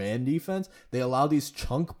aggressive in their man defense. They allow these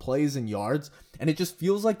chunk plays and yards. And it just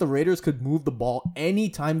feels like the Raiders could move the ball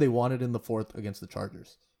anytime they wanted in the fourth against the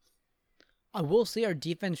Chargers. I will say our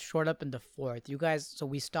defense short up in the fourth. So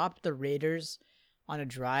we stopped the Raiders on a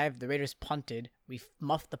drive. The Raiders punted. We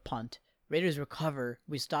muffed the punt. Raiders recover,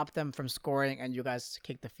 we stop them from scoring, and you guys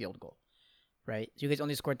kick the field goal, right? You guys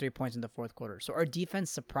only scored 3 points in the fourth quarter. So our defense,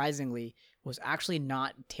 surprisingly, was actually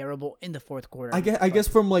not terrible in the fourth quarter. I guess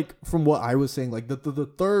from what I was saying, like the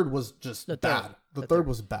third was just bad. The third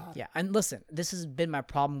was bad. Yeah, and listen, this has been my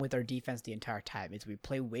problem with our defense the entire time. Is we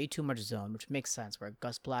play way too much zone, which makes sense. We're a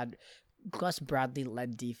Gus Bradley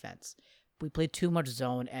led defense. We play too much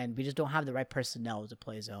zone, and we just don't have the right personnel to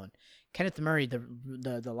play zone. Kenneth Murray, the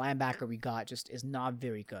linebacker we got, just is not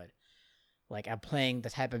very good, like, at playing the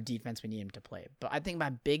type of defense we need him to play. But I think my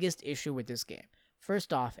biggest issue with this game,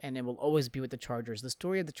 first off, and it will always be with the Chargers, the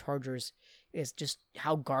story of the Chargers is just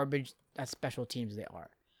how garbage at special teams they are.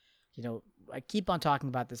 I keep on talking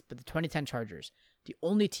about this, but the 2010 Chargers, the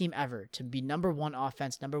only team ever to be number 1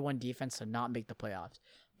 offense, number 1 defense to not make the playoffs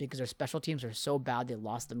because their special teams are so bad they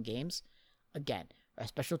lost them games. Again, our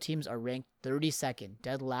special teams are ranked 32nd,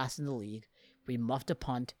 dead last in the league. We muffed a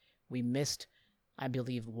punt. We missed, I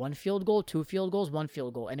believe, 1 field goal, 2 field goals, 1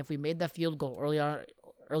 field goal. And if we made that field goal earlier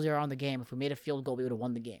on in the game, if we made a field goal, we would have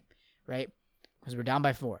won the game, right? Because we're down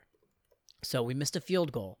by 4. So we missed a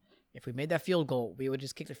field goal. If we made that field goal, we would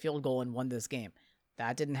just kick the field goal and won this game.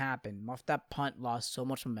 That didn't happen. Muffed that punt, lost so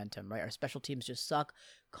much momentum, right? Our special teams just suck,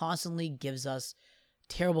 constantly gives us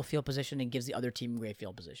terrible field position and gives the other team great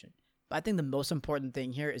field position. But I think the most important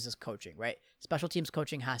thing here is this coaching, right? Special teams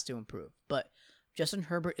coaching has to improve. But Justin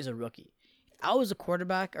Herbert is a rookie. If I was a coach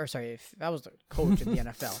in the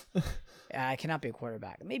NFL, I cannot be a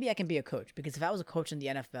quarterback. Maybe I can be a coach, because if I was a coach in the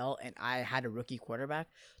NFL and I had a rookie quarterback,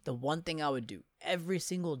 the one thing I would do every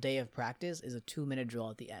single day of practice is a 2-minute drill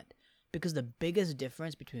at the end. Because the biggest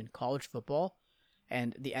difference between college football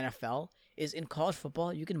and the NFL is in college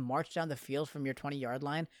football, you can march down the field from your 20-yard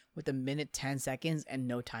line with 1 minute, 10 seconds and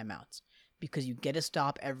no timeouts, because you get a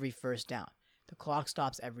stop every first down. The clock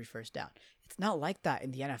stops every first down. It's not like that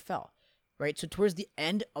in the NFL, right? So towards the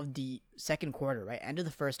end of the second quarter, right, end of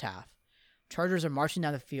the first half, Chargers are marching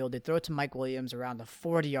down the field. They throw it to Mike Williams around the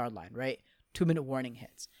 40-yard line, right? 2-minute warning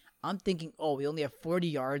hits. I'm thinking, oh, we only have 40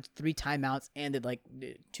 yards, 3 timeouts, and like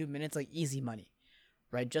 2 minutes, like easy money,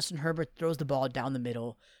 right? Justin Herbert throws the ball down the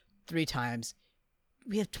middle 3 times.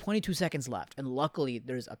 We have 22 seconds left, and luckily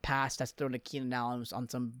there's a pass that's thrown to Keenan Allen on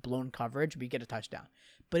some blown coverage. We get a touchdown.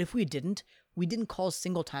 But if we didn't call a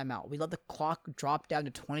single timeout. We let the clock drop down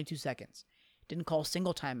to 22 seconds. Didn't call a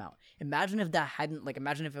single timeout. Imagine if that hadn't,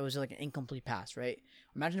 imagine if it was like an incomplete pass, right?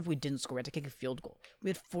 Imagine if we didn't score. We had to kick a field goal. We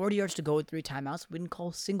had 40 yards to go with 3 timeouts. We didn't call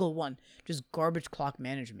a single one. Just garbage clock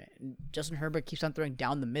management. And Justin Herbert keeps on throwing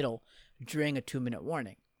down the middle during a 2-minute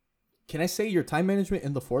warning. Can I say your time management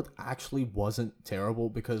in the fourth actually wasn't terrible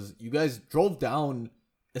because you guys drove down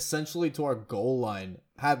essentially to our goal line,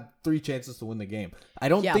 had 3 chances to win the game. I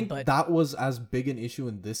don't think that was as big an issue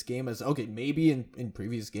in this game as, okay, maybe in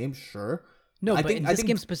previous games, sure. No, but in this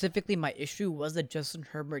game specifically, my issue was that Justin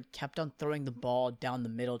Herbert kept on throwing the ball down the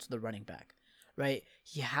middle to the running back, right?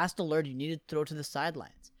 He has to learn you need to throw to the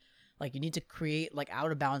sidelines. You need to create,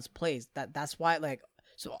 out-of-bounds plays. That's why,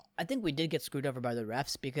 So I think we did get screwed over by the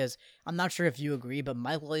refs because I'm not sure if you agree, but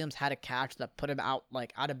Mike Williams had a catch that put him out,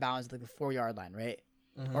 out of bounds, the 4-yard line, right?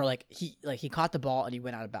 Mm-hmm. Or, he caught the ball and he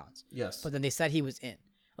went out of bounds. Yes. But then they said he was in.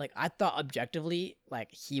 I thought objectively,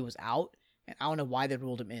 he was out, and I don't know why they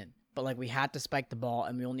ruled him in. But, we had to spike the ball,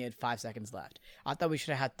 and we only had 5 seconds left. I thought we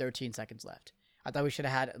should have had 13 seconds left. I thought we should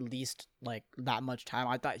have had at least, that much time.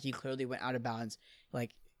 I thought he clearly went out of bounds.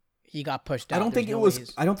 He got pushed out. I don't think it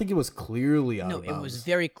was clearly out of bounds. No, it was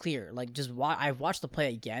very clear. I watched the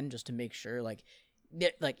play again just to make sure.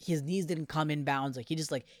 His knees didn't come in bounds.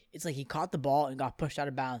 It's he caught the ball and got pushed out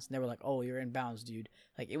of bounds, and they were like, "Oh, you're in bounds, dude."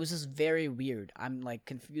 It was just very weird. I'm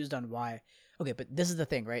confused on why. Okay, but this is the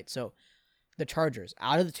thing, right? So, the Chargers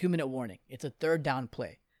out of the 2-minute warning. It's a 3rd down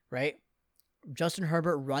play, right? Justin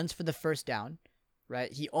Herbert runs for the first down,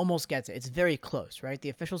 right? He almost gets it. It's very close, right? The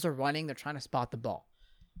officials are running. They're trying to spot the ball.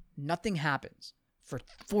 Nothing happens for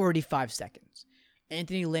 45 seconds.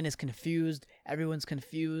 Anthony Lynn is confused. Everyone's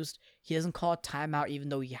confused. He doesn't call a timeout even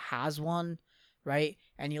though he has one, right?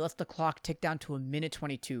 And he lets the clock tick down to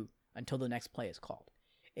 1:22 until the next play is called.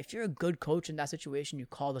 If you're a good coach in that situation, you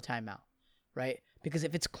call the timeout, right? Because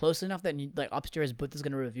if it's close enough that upstairs Booth is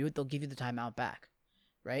going to review it, they'll give you the timeout back,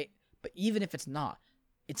 right? But even if it's not,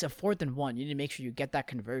 it's a 4th and 1. You need to make sure you get that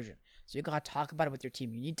conversion. So you got to talk about it with your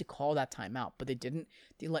team. You need to call that timeout. But they didn't.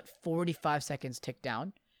 They let 45 seconds tick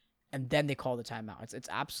down, and then they call the timeout. It's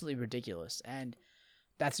absolutely ridiculous. And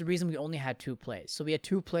that's the reason we only had 2 plays. So we had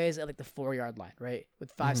 2 plays at the 4-yard line, right?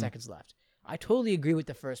 With 5 seconds left. I totally agree with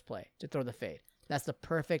the first play to throw the fade. That's the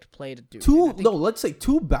perfect play to do. Let's say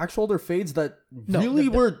 2 back shoulder fades that they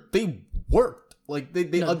worked.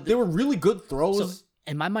 They were really good throws. So,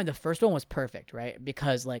 in my mind, the first one was perfect, right?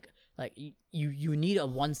 Because you need a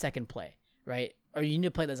 1-second play, right? Or you need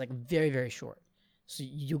a play that's very, very short. So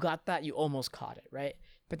you got that, you almost caught it, right?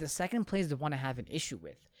 But the second play is the one I have an issue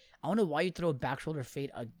with. I don't know why you throw a back shoulder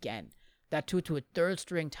fade again. That to a 3rd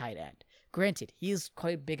string tight end. Granted, he is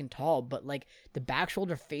quite big and tall, but the back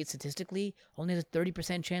shoulder fade statistically only has a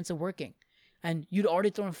 30% chance of working. And you'd already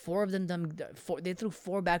thrown 4 of them. They threw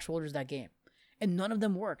 4 back shoulders that game, and none of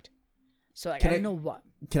them worked. So I don't know what.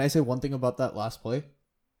 Can I say one thing about that last play?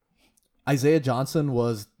 Isaiah Johnson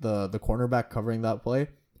was the cornerback covering that play,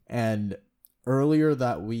 and earlier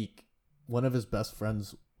that week, one of his best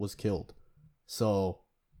friends was killed. So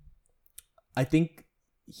I think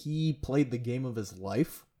he played the game of his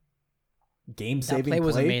life. Game-saving play.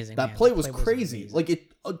 Was amazing. That play was crazy.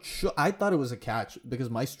 I thought it was a catch because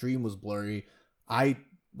my stream was blurry. I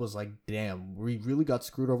was like, damn, we really got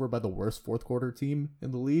screwed over by the worst 4th quarter team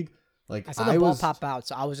in the league. I saw the ball pop out,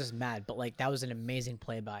 so I was just mad. But that was an amazing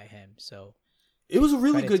play by him. So it was a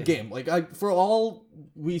really good game. For all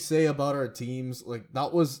we say about our teams,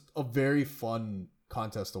 that was a very fun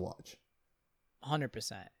contest to watch.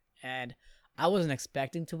 100%. And I wasn't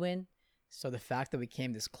expecting to win, so the fact that we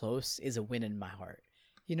came this close is a win in my heart.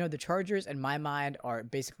 The Chargers, in my mind, are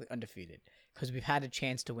basically undefeated because we've had a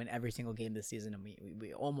chance to win every single game this season, and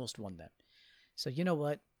we almost won them. So you know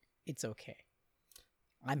what? It's okay.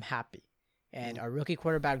 I'm happy. And our rookie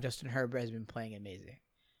quarterback, Justin Herbert, has been playing amazing.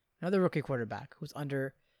 Another rookie quarterback who's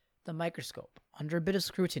under the microscope, under a bit of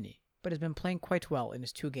scrutiny, but has been playing quite well in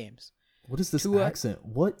his 2 games. What is this accent?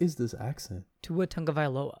 What is this accent? Tua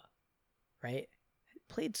Tagovailoa, right?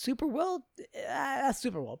 Played super well.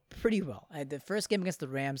 Pretty well. The first game against the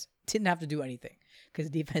Rams, didn't have to do anything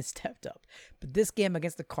because the defense stepped up. But this game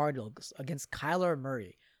against the Cardinals, against Kyler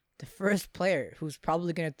Murray, the first player who's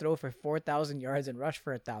probably going to throw for 4,000 yards and rush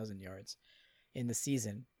for 1,000 yards in the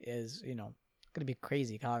season is, going to be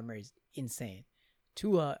crazy. Kyler Murray's insane.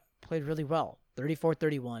 Tua played really well,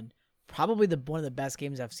 34-31, probably one of the best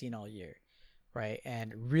games I've seen all year, right?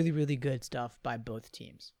 And really, really good stuff by both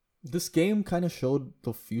teams. This game kind of showed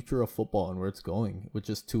the future of football and where it's going, which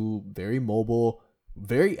is two very mobile,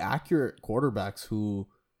 very accurate quarterbacks who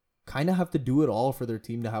kind of have to do it all for their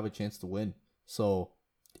team to have a chance to win. So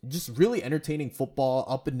just really entertaining football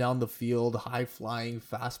up and down the field, high flying,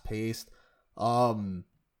 fast paced. And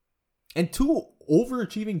two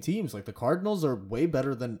overachieving teams. Like the Cardinals are way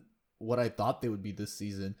better than what I thought they would be this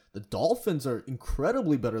season. The Dolphins are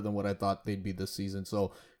incredibly better than what I thought they'd be this season.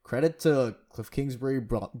 So credit to Cliff Kingsbury,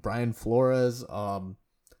 Brian Flores,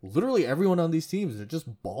 literally everyone on these teams. They're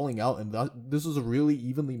just balling out, and this was a really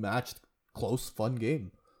evenly matched, close, fun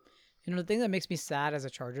game. The thing that makes me sad as a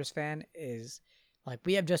Chargers fan is, like,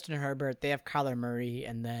 we have Justin Herbert, they have Kyler Murray,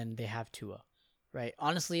 and then they have Tua, right?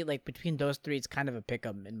 Honestly, like, between those three, it's kind of a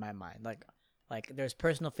pick-em in my mind. Like there's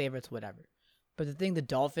personal favorites, whatever. But the thing the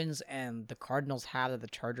Dolphins and the Cardinals have that the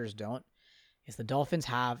Chargers don't is the Dolphins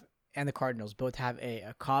have, and the Cardinals both have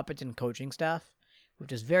a competent coaching staff,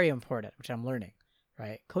 which is very important, which I'm learning,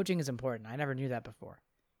 right? Coaching is important. I never knew that before.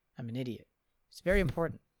 I'm an idiot. It's very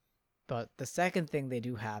important. But the second thing they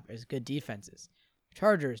do have is good defenses.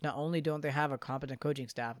 Chargers, not only don't they have a competent coaching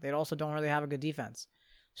staff, they also don't really have a good defense.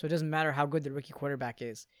 So it doesn't matter how good the rookie quarterback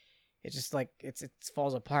is. It's just like it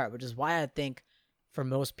falls apart, which is why I think for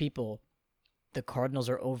most people, the Cardinals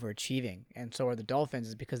are overachieving, and so are the Dolphins,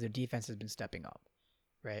 is because their defense has been stepping up,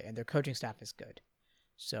 right? And their coaching staff is good.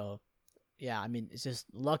 So, yeah, I mean, it's just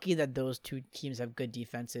lucky that those two teams have good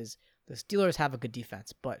defenses. The Steelers have a good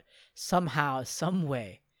defense, but somehow, some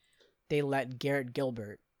way, they let Garrett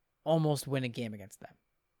Gilbert almost win a game against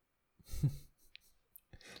them.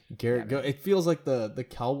 It feels like the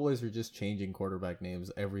Cowboys are just changing quarterback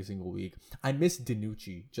names every single week. I miss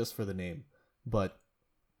DiNucci just for the name, but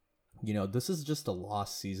this is just a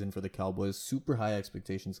lost season for the Cowboys. Super high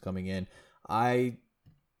expectations coming in. I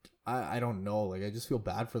don't know. Like, I just feel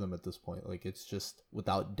bad for them at this point. Like, it's just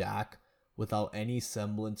without Dak, without any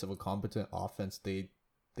semblance of a competent offense, they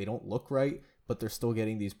don't look right, but they're still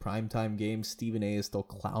getting these primetime games. Stephen A is still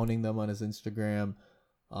clowning them on his Instagram.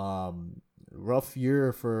 Rough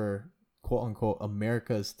year for quote unquote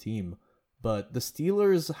America's team, but the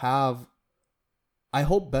Steelers have, I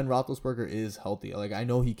hope Ben Roethlisberger is healthy. Like, I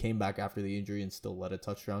know he came back after the injury and still led a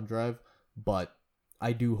touchdown drive, but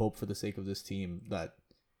I do hope for the sake of this team that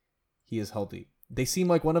he is healthy. They seem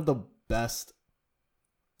like one of the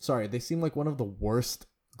worst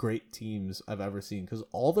great teams I've ever seen, because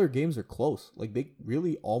all their games are close. Like, they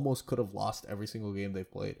really almost could have lost every single game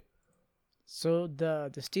they've played. So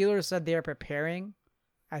the Steelers said they're preparing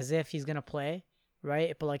as if he's going to play,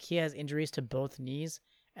 right? But, like, he has injuries to both knees.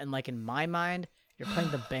 And, like, in my mind, you're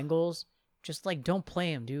playing the Bengals. Just, like, don't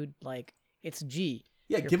play him, dude. Like, it's G.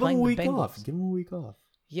 Yeah, give him a week off. Give him a week off.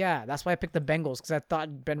 Yeah, that's why I picked the Bengals, because I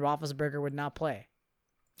thought Ben Roethlisberger would not play.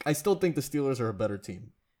 I still think the Steelers are a better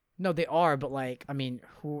team. No, they are, but, like, I mean,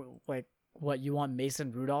 what, you want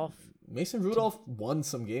Mason Rudolph? Mason Rudolph won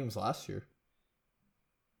some games last year.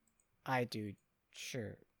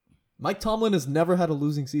 Sure. Mike Tomlin has never had a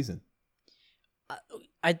losing season.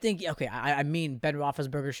 I think, okay, I mean, Ben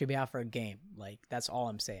Roethlisberger should be out for a game. Like, that's all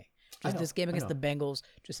I'm saying. Just this game against the Bengals,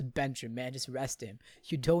 just bench him, man. Just rest him.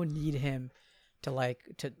 You don't need him to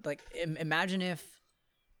imagine if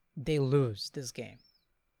they lose this game.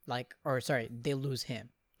 They lose him.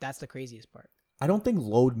 That's the craziest part. I don't think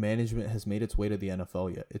load management has made its way to the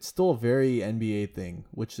NFL yet. It's still a very NBA thing,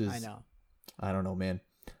 which is, I don't know, man.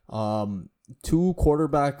 Two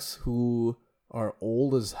quarterbacks who are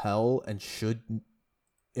old as hell and should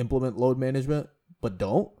implement load management, but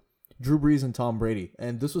don't. Drew Brees and Tom Brady.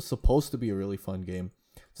 And this was supposed to be a really fun game.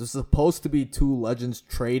 This was supposed to be two legends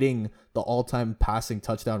trading the all-time passing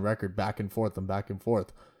touchdown record back and forth and back and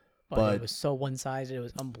forth. But it was so one-sided. It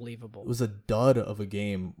was unbelievable. It was a dud of a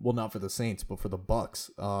game. Well, not for the Saints, but for the Bucks.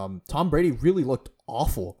 Tom Brady really looked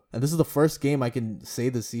awful. And this is the first game I can say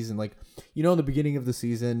this season. Like, in the beginning of the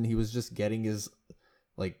season, he was just getting his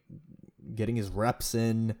reps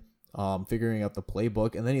in, figuring out the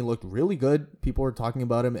playbook. And then he looked really good. People were talking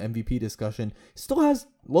about him, MVP discussion. Still has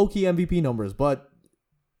low-key MVP numbers, but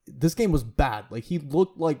this game was bad. Like, he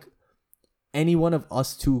looked like any one of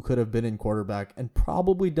us two could have been in quarterback and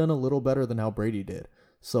probably done a little better than how Brady did.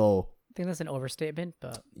 So I think that's an overstatement,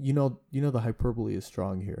 but the hyperbole is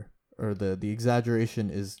strong here, or the exaggeration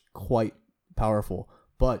is quite powerful.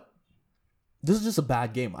 But this is just a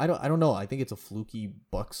bad game. I don't know. I think it's a fluky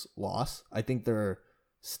Bucks loss. I think they're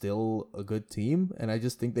still a good team, and I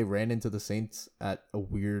just think they ran into the Saints at a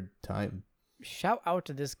weird time. Shout out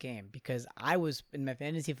to this game because I was in my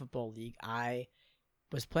fantasy football league. I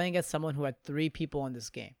was playing against someone who had 3 people in this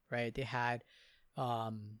game, right? They had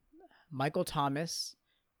Michael Thomas,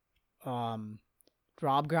 Rob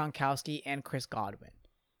Gronkowski, and Chris Godwin.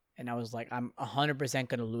 And I was like, I'm 100%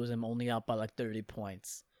 going to lose. I'm only up by like 30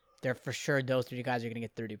 points. They're for sure those 3 guys are going to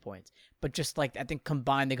get 30 points. But just like, I think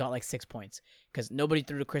combined, they got like 6 points. Because nobody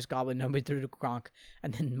threw to Chris Godwin, nobody threw to Gronk.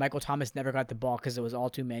 And then Michael Thomas never got the ball because it was all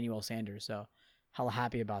to Emmanuel Sanders. So, hella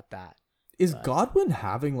happy about that. Is Godwin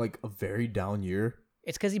having like a very down year?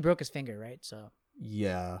 It's because he broke his finger, right? So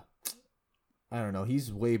yeah, I don't know.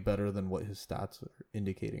 He's way better than what his stats are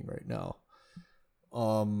indicating right now.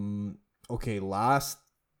 Okay, last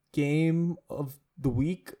game of the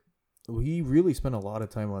week, we really spent a lot of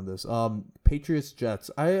time on this. Patriots Jets.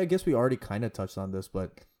 I guess we already kind of touched on this,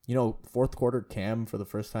 but you know, fourth quarter Cam for the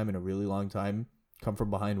first time in a really long time come from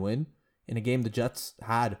behind win in a game the Jets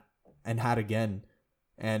had again,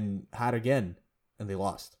 and they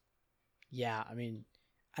lost. Yeah, I mean,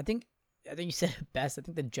 I think you said it best. I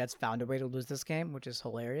think the Jets found a way to lose this game, which is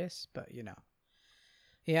hilarious. But you know,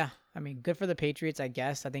 yeah, I mean, good for the Patriots, I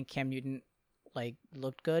guess. I think Cam Newton like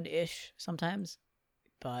looked good-ish sometimes,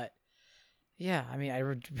 but yeah, I mean, I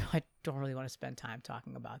don't really want to spend time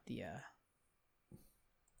talking about the,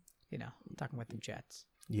 talking about the Jets.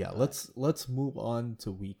 Yeah, let's move on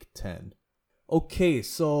to Week 10. Okay,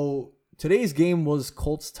 so today's game was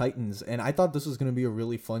Colts-Titans, and I thought this was going to be a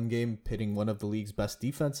really fun game, pitting one of the league's best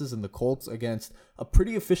defenses in the Colts against a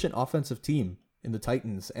pretty efficient offensive team in the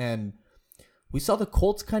Titans. And we saw the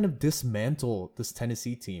Colts kind of dismantle this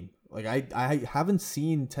Tennessee team. Like, I haven't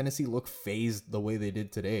seen Tennessee look phased the way they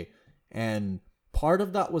did today. And part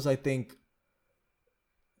of that was, I think,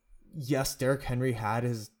 yes, Derrick Henry had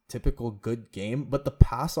his typical good game, but the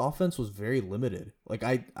pass offense was very limited. Like,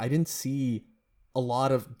 I didn't see a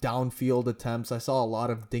lot of downfield attempts. I saw a lot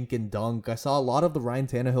of dink and dunk. I saw a lot of the Ryan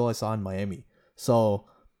Tannehill I saw in Miami. So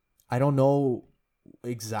I don't know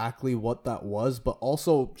exactly what that was, but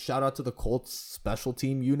also shout out to the Colts special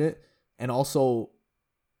team unit, and also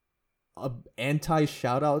a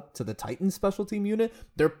anti-shout out to the Titans special team unit.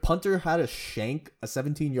 Their punter had a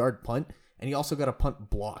 17-yard punt, and he also got a punt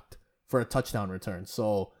blocked for a touchdown return.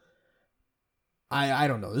 So I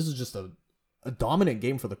don't know. This is just a dominant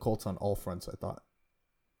game for the Colts on all fronts, I thought.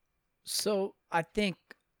 So I think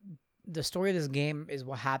the story of this game is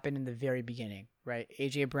what happened in the very beginning, right?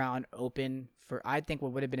 A.J. Brown open for, I think,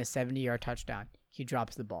 what would have been a 70-yard touchdown. He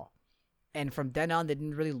drops the ball. And from then on, they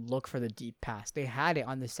didn't really look for the deep pass. They had it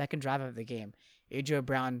on the second drive of the game. A.J.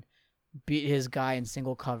 Brown beat his guy in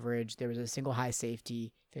single coverage. There was a single high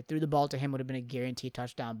safety. If they threw the ball to him, it would have been a guaranteed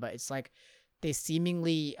touchdown. But it's like they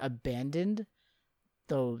seemingly abandoned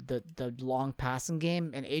the long passing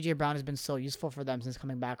game, and A.J. Brown has been so useful for them since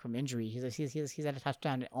coming back from injury. He's had a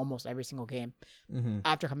touchdown in almost every single game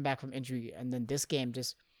after coming back from injury. And then this game,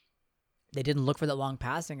 just they didn't look for that long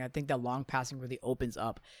passing. I think that long passing really opens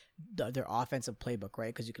up their offensive playbook,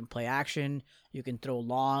 right? Because you can play action, you can throw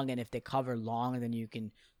long, and if they cover long, then you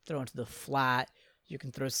can throw into the flat. You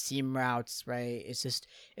can throw seam routes, right? It's just,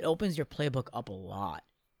 it opens your playbook up a lot.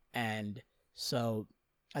 And so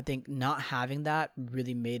I think not having that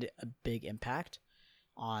really made a big impact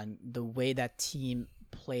on the way that team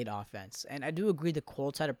played offense. And I do agree the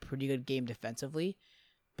Colts had a pretty good game defensively,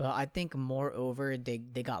 but I think moreover, they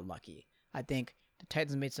got lucky. I think the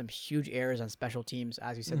Titans made some huge errors on special teams.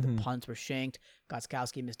 As you said, the punts were shanked.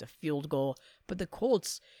 Gostkowski missed a field goal. But the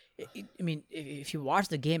Colts, I mean, if you watch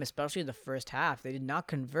the game, especially in the first half, they did not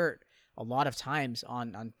convert a lot of times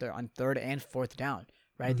on third and fourth down,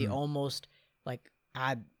 right? They almost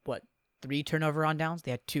had 3 turnover on downs.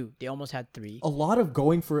 They had 2. They almost had 3. A lot of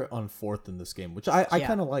going for it on fourth in this game, which I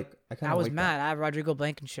kind of like. I was mad. I have Rodrigo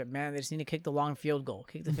Blankenship, man. They just need to kick the long field goal,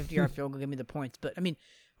 kick the 50-yard field goal, give me the points. But I mean,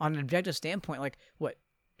 on an objective standpoint,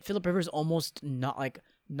 Phillip Rivers almost not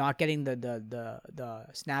getting the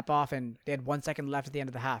snap off, and they had 1 second left at the end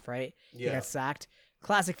of the half, right? Yeah. He got sacked.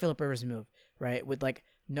 Classic Phillip Rivers move, right? With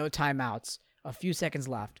no timeouts, a few seconds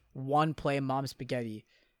left, one play, mom spaghetti,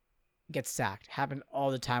 gets sacked. Happened all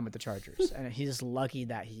the time with the Chargers, and he's just lucky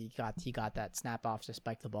that he got that snap off to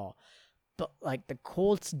spike the ball. But the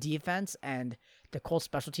Colts defense and the Colts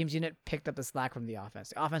special teams unit picked up the slack from the offense.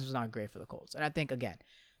 The offense was not great for the Colts, and I think again,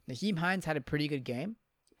 Nyheim Hines had a pretty good game,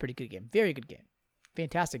 very good game,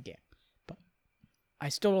 fantastic game. But I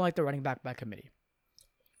still don't like the running back by committee.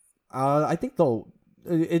 I think though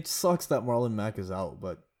it sucks that Marlon Mack is out,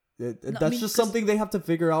 but that's something they have to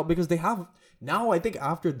figure out, because they have now. I think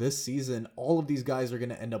after this season, all of these guys are going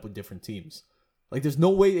to end up with different teams. Like, there's no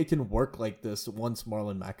way it can work like this once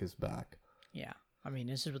Marlon Mack is back. Yeah. I mean,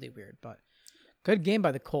 this is really weird, but good game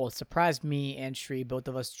by the Colts. Surprised me and Shree. Both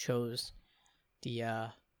of us chose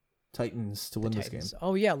the Titans to win this game.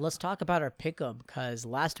 Oh yeah, let's talk about our pick'em because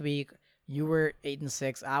last week you were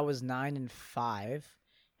 8-6, I was 9-5,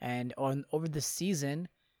 and over the season,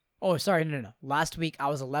 oh sorry, no. Last week I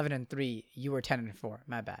was 11-3, you were 10-4.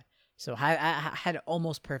 My bad. So I had an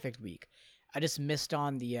almost perfect week. I just missed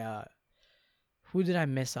on the who did I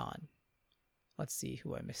miss on? Let's see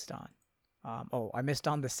who I missed on. I missed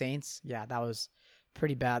on the Saints. Yeah, that was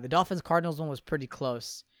pretty bad. The Dolphins Cardinals one was pretty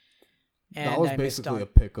close. And that was basically a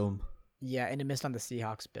pick 'em. Yeah, and it missed on the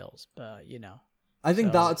Seahawks Bills, but you know. I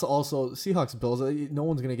think that's also Seahawks Bills. No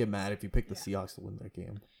one's gonna get mad if you pick the Seahawks to win that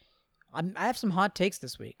game. I have some hot takes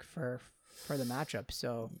this week for the matchup.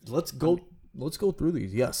 So let's go through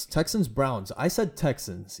these. Yes, Texans Browns. I said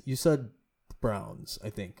Texans. You said Browns. I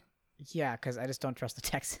think. Yeah, because I just don't trust the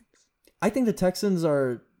Texans. I think the Texans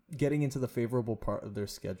are getting into the favorable part of their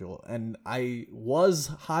schedule, and I was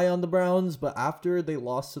high on the Browns, but after they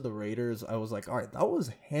lost to the Raiders, I was like, all right, that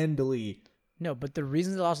was handily. No, but the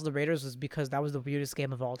reason they lost to the Raiders was because that was the weirdest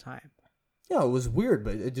game of all time. Yeah, it was weird,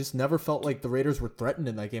 but it just never felt like the Raiders were threatened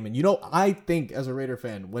in that game. And I think as a Raider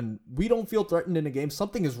fan, when we don't feel threatened in a game,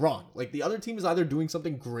 something is wrong. Like the other team is either doing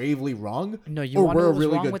something gravely wrong, no, you want to know what was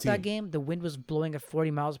wrong with that game? The wind was blowing at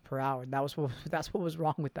 40 miles per hour. That's what was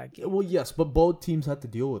wrong with that game. Well, yes, but both teams had to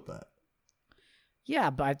deal with that. Yeah,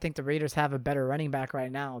 but I think the Raiders have a better running back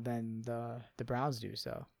right now than the Browns do.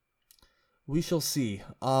 So we shall see.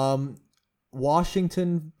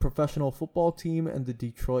 Washington professional football team and the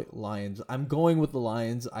Detroit Lions. I'm going with the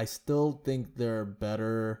Lions. I still think they're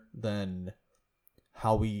better than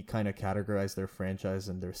how we kind of categorize their franchise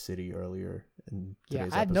and their city earlier in today's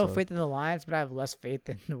episode. I have no faith in the Lions, but I have less faith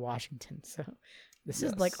in Washington. So this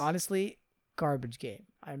is honestly garbage game.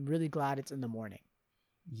 I'm really glad it's in the morning.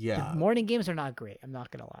 Yeah. The morning games are not great. I'm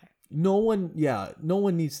not going to lie. No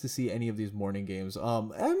one needs to see any of these morning games.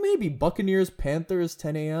 And maybe Buccaneers, Panthers,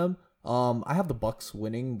 10 a.m. I have the Bucks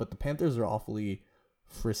winning, but the Panthers are awfully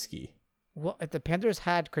frisky. Well, if the Panthers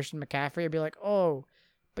had Christian McCaffrey, I'd be like, oh,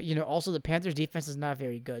 but also the Panthers defense is not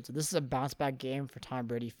very good. So this is a bounce back game for Tom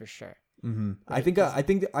Brady for sure. Mm-hmm. I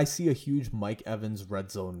think I see a huge Mike Evans red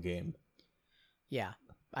zone game. Yeah,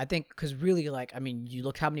 I think because really, you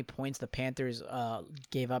look how many points the Panthers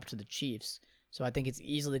gave up to the Chiefs. So I think it's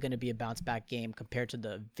easily going to be a bounce back game compared to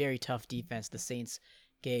the very tough defense the Saints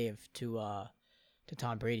gave to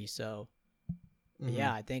Tom Brady. So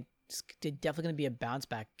yeah, I think it's definitely going to be a bounce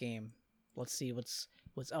back game. Let's see what's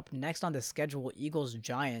up next on the schedule. Eagles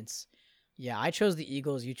Giants. Yeah, I chose the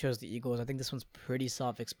Eagles. You chose the Eagles. I think this one's pretty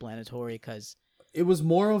self-explanatory because it was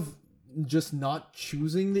more of just not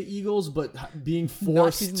choosing the Eagles, but being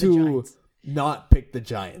forced to not pick the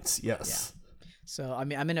Giants. Yes. Yeah. So,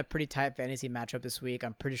 I'm in a pretty tight fantasy matchup this week.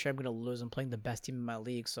 I'm pretty sure I'm going to lose. I'm playing the best team in my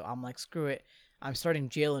league. So I'm like, screw it. I'm starting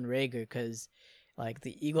Jalen Reagor because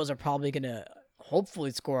the Eagles are probably going to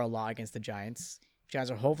hopefully score a lot against the Giants.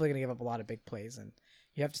 Giants are hopefully going to give up a lot of big plays, and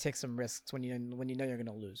you have to take some risks when you know you're going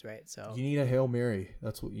to lose, right? So you need a Hail Mary.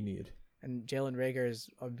 That's what you need. And Jalen Reagor is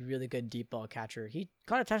a really good deep ball catcher. He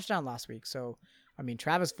caught a touchdown last week. So,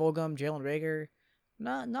 Travis Fulgham, Jalen Reagor,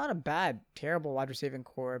 not a bad, terrible wide receiving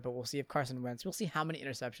core, but we'll see if Carson Wentz, we'll see how many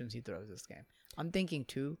interceptions he throws this game. I'm thinking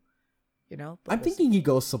 2, I'm thinking he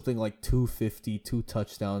goes something like 250, 2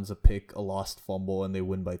 touchdowns, a pick, a lost fumble, and they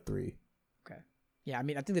win by 3. Okay. Yeah, I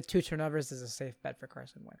think the 2 turnovers is a safe bet for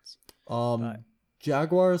Carson Wentz.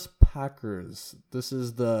 Jaguars, Packers. This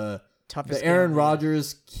is the toughest. Aaron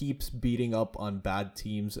Rodgers keeps beating up on bad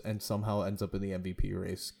teams and somehow ends up in the MVP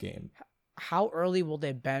race game. How early will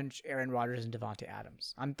they bench Aaron Rodgers and Devontae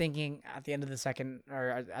Adams? I'm thinking at the end of the second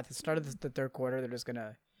or at the start of the third quarter, they're just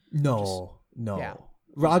gonna. No. Yeah.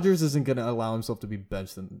 Rodgers isn't gonna allow himself to be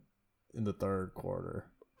benched in the third quarter.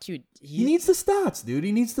 Dude, he needs the stats, dude.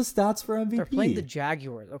 He needs the stats for MVP. They're playing the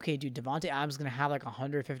Jaguars. Okay, dude, Devontae Adams is gonna have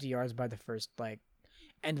 150 yards by the first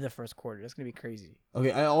end of the first quarter. That's gonna be crazy.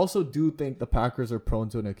 Okay, I also do think the Packers are prone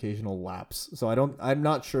to an occasional lapse, so I'm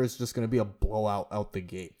not sure it's just gonna be a blowout out the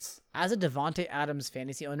gates. As a Devontae Adams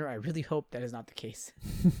fantasy owner, I really hope that is not the case.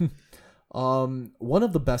 One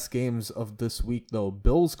of the best games of this week though,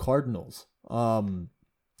 Bills Cardinals.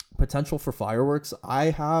 Potential for fireworks.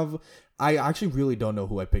 I actually really don't know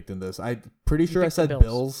who I picked in this. I'm pretty sure I said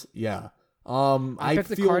Bills. Yeah. I picked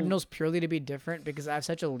the Cardinals purely to be different because I have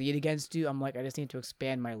such a lead against you. I'm like, I just need to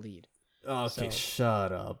expand my lead. Okay, So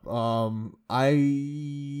shut up.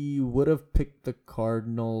 I would have picked the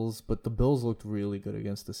Cardinals, but the Bills looked really good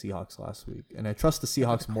against the Seahawks last week, and I trust the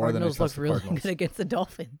Seahawks more than I Cardinals trust looked the really Cardinals. good against the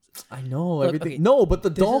Dolphins. I know Look, everything. okay, No, but the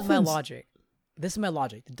This Dolphins. is my logic. This is my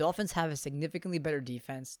logic. The Dolphins have a significantly better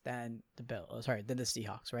defense than the than the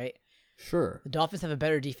Seahawks, right? Sure. The Dolphins have a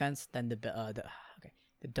better defense than The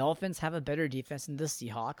Dolphins have a better defense than the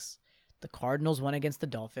Seahawks. The Cardinals won against the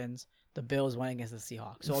Dolphins. The Bills won against the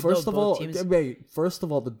Seahawks. So First of all, teams, First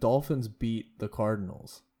of all, the Dolphins beat the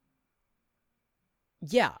Cardinals.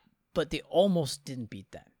 yeah, but they almost didn't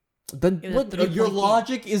beat them. Then It was a what? 3-point Your game.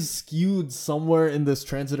 logic is skewed somewhere in this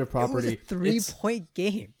transitive property. It was a 3-point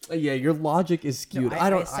game. Yeah, your logic is No, skewed.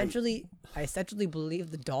 I essentially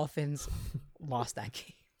believe the Dolphins lost that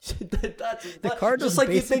game. The Cardinals just like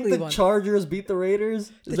you think basically the won. Chargers beat the Raiders.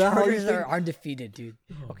 Is The that how you Chargers think? are undefeated, dude.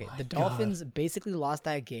 Okay, my the Dolphins basically lost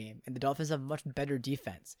that game, and the Dolphins have much better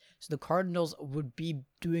defense. So the Cardinals would be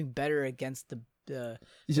doing better against the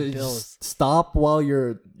Just Bills. stop while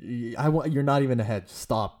you're. You're not even ahead.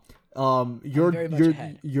 Stop. Your very much your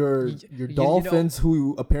ahead. your You- your you know- Dolphins,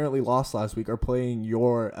 who apparently lost last week, are playing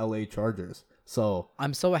your LA Chargers. So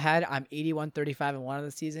I'm so ahead. I'm 81-35-1 of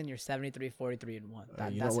the season. You're 73-43-1. you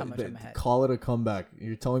That's know how what? much I'm ahead. Call it a comeback.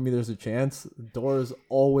 You're telling me there's a chance? The door is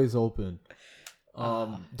always open.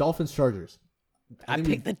 Dolphins Chargers. I think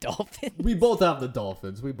picked the Dolphins. We both have the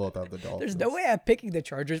Dolphins. There's no way I'm picking the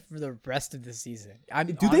Chargers for the rest of the season.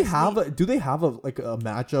 Do they have a like a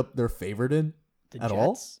matchup they're favored in the at Jets?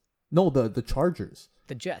 all? No, the Chargers.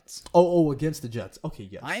 The Jets. Oh, against the Jets. Okay,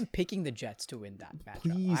 yes. I'm picking the Jets to win that matchup.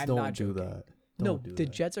 Please I'm don't not do joking. that. No, Don't do the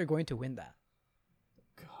that. Jets are going to win that.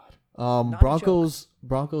 God. Not a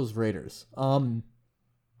Broncos Raiders.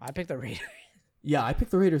 I picked the Raiders. Yeah, I picked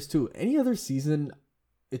the Raiders too. Any other season,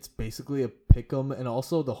 it's basically a pick 'em, and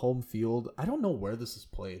also the home field. I don't know where this is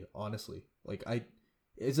played, honestly.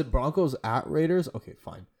 Is it Broncos at Raiders? Okay,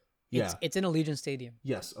 fine. Yeah. It's in Allegiant Stadium.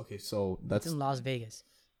 Yes. Okay, so It's that's in Las Vegas.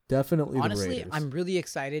 definitely the Honestly, Raiders. I'm really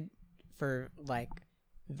excited for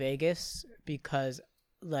Vegas because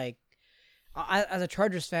as a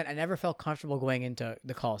Chargers fan, I never felt comfortable going into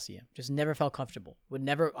the Coliseum. Just never felt comfortable.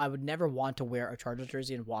 I would never want to wear a Chargers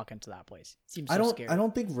jersey and walk into that place. It seems so scary. I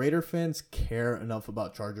don't think Raider fans care enough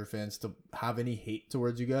about Charger fans to have any hate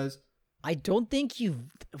towards you guys. I don't think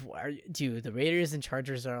dude. The Raiders and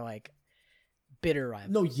Chargers are bitter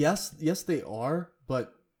rivals. No, yes, they are,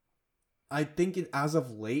 but I think as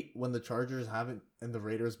of late, when the Chargers haven't and the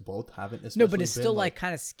Raiders both haven't, No, but it's been, still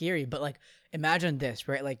kind of scary. But imagine this,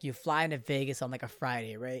 right? You fly into Vegas on a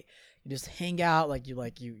Friday, right? You just hang out,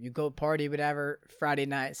 you go party, whatever. Friday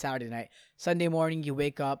night, Saturday night, Sunday morning, you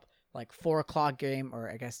wake up 4 o'clock game, or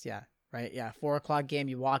I guess right, 4 o'clock game.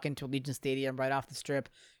 You walk into Allegiant Stadium right off the strip.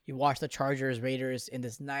 You watch the Chargers Raiders in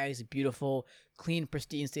this nice, beautiful, clean,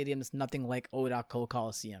 pristine stadium. It's nothing like O.Co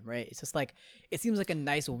Coliseum, right? It's just it seems like a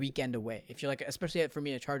nice weekend away. If you're especially for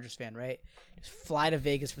me, a Chargers fan, right? Just fly to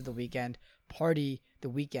Vegas for the weekend, party the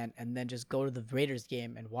weekend, and then just go to the Raiders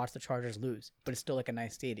game and watch the Chargers lose. But it's still a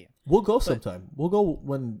nice stadium. We'll go sometime. We'll go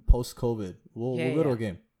when post-COVID. We'll go to a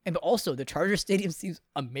game. And but also the Chargers stadium seems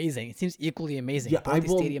amazing. It seems equally amazing. Yeah, Both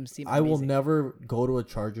these stadiums seem amazing. I will never go to a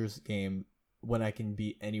Chargers game when I can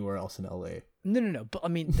be anywhere else in LA. No. But I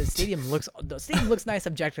mean, the stadium looks nice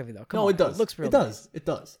objectively though. Come No, on, it does. It looks real. It does. Nice. It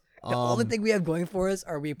does. The only thing we have going for us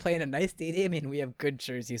are we play in a nice stadium and we have good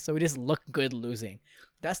jerseys, so we just look good losing.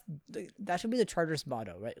 That should be the Chargers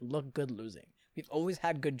motto, right? Look good losing. We've always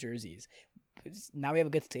had good jerseys. Now we have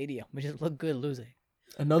a good stadium. We just look good losing.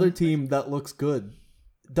 Another team that looks good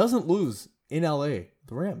doesn't lose in LA.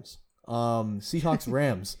 The Rams. Seahawks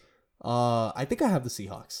Rams. I think I have the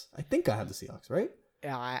Seahawks. Right?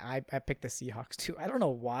 Yeah, I picked the Seahawks too. I don't know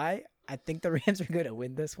why. I think the Rams are going to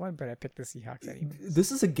win this one, but I picked the Seahawks anyway.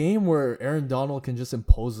 This is a game where Aaron Donald can just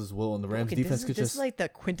impose his will, and the Rams defense could just. This is the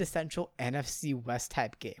quintessential NFC West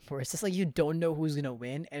type game, where it's just you don't know who's going to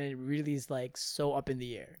win, and it really is so up in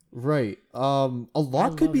the air. Right. A lot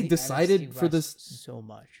I could love be the decided NFC for West this. so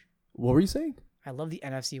much. What were you saying? I love the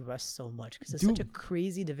NFC West so much because it's such a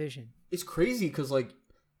crazy division. It's crazy because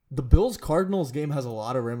the Bills Cardinals game has a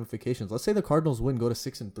lot of ramifications. Let's say the Cardinals win, go to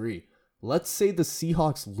 6-3. Let's say the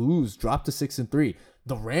Seahawks lose, drop to 6-3.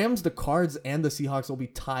 The Rams, the Cards, and the Seahawks will be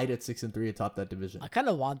tied at 6-3 atop that division. I kind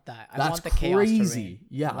of want that. I That's want the chaos to crazy. reign.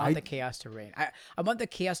 Yeah, I want the chaos to reign. I want the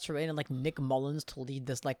chaos to reign and Nick Mullins to lead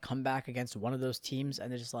this comeback against one of those teams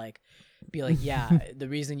and just be yeah, the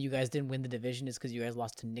reason you guys didn't win the division is because you guys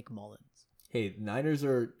lost to Nick Mullins. Hey, Niners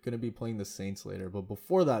are going to be playing the Saints later, but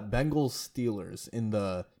before that, Bengals Steelers in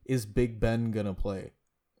the Is Big Ben Gonna Play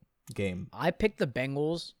game. I picked the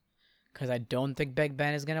Bengals because I don't think Big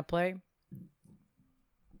Ben is going to play.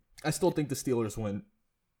 I still think the Steelers win.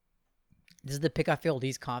 This is the pick I feel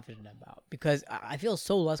least confident about because I feel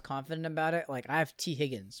so less confident about it. Like I have T.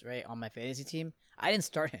 Higgins right on my fantasy team. I didn't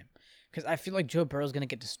start him because I feel like Joe Burrow's gonna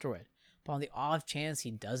get destroyed. But on the off chance he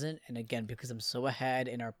doesn't, and again because I'm so ahead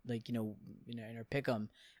in our in our pick'em,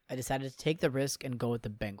 I decided to take the risk and go with the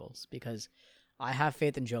Bengals because I have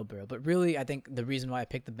faith in Joe Burrow. But really, I think the reason why I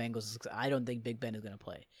picked the Bengals is because I don't think Big Ben is gonna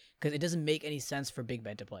play because it doesn't make any sense for Big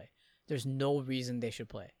Ben to play. There's no reason they should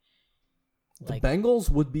play. The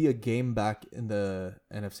Bengals would be a game back in the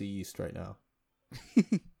NFC East right now.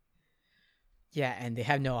 Yeah, and they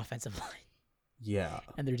have no offensive line. Yeah.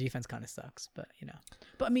 And their defense kind of sucks, but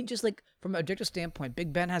But I mean, just like from an objective standpoint,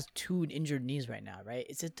 Big Ben has 2 injured knees right now, right?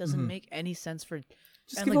 It doesn't make any sense for.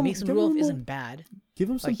 Just and give like him, Mason give Rudolph him isn't bad.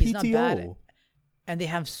 Give him some Like, he's not bad. PTO. And they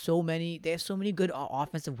have so many. They have so many good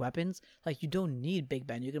offensive weapons. Like you don't need Big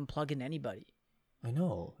Ben. You can plug in anybody. I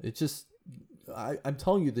know. It's just, I'm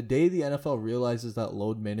telling you, the day the NFL realizes that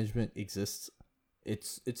load management exists,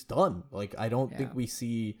 it's done. Like I don't think we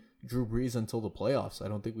see Drew Brees until the playoffs. I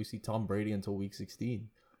don't think we see Tom Brady until Week 16.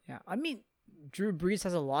 Yeah, I mean, Drew Brees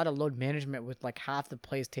has a lot of load management with like half the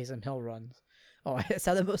plays Taysom Hill runs. Oh, I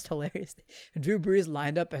saw the most hilarious thing. Drew Brees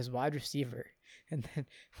lined up as wide receiver. And then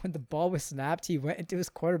when the ball was snapped, he went into his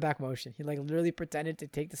quarterback motion. He like literally pretended to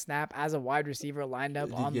take the snap as a wide receiver lined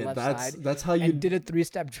up on the left side. That's how you did a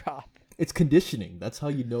 3-step drop. It's conditioning. That's how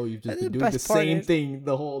you know you've just been doing the same thing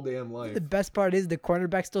the whole damn life. The best part is the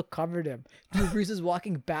cornerback still covered him. Drew Brees is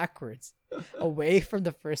walking backwards away from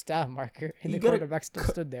the first down marker, and the quarterback still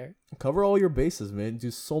stood there. Cover all your bases, man.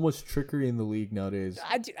 There's so much trickery in the league nowadays.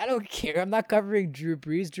 I don't care. I'm not covering Drew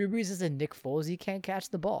Brees. Drew Brees is a Nick Foles. He can't catch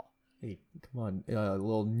the ball. Hey, come on. A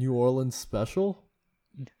little New Orleans special?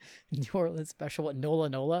 New Orleans special. What,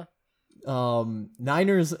 Nola?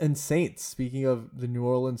 Niners and Saints. Speaking of the New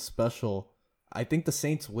Orleans special, I think the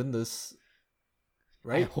Saints win this,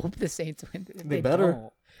 right? I hope the Saints win. They better.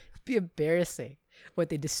 Don't, it'd be embarrassing. What,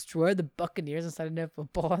 they destroy the Buccaneers inside of net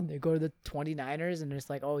football and they go to the 29ers and it's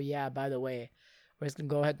like, oh yeah, by the way, we're just gonna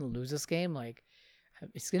go ahead and lose this game. Like,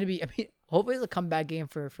 it's gonna be, I mean, hopefully it's a comeback game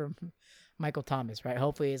for Michael Thomas, right?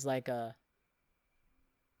 Hopefully it's like a,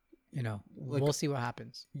 we'll see what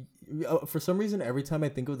happens. For some reason, every time I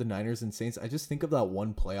think of the Niners and Saints, I just think of that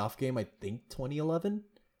one playoff game, I think 2011,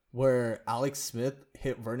 where Alex Smith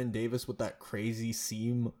hit Vernon Davis with that crazy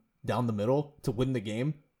seam down the middle to win the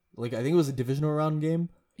game. Like, I think it was a divisional round game.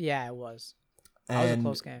 Yeah, it was. That was a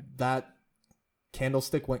close game. That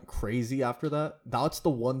candlestick went crazy after that. That's the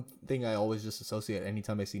one thing I always just associate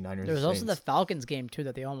anytime I see Niners. There was also the Falcons game too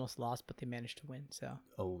that they almost lost, but they managed to win. So.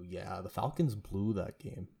 Oh yeah, the Falcons blew that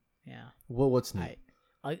game. Yeah. Well, what's new?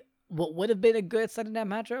 What would have been a good Sunday night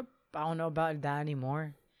matchup? I don't know about that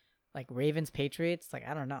anymore. Like Ravens Patriots. Like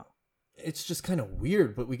I don't know. It's just kind of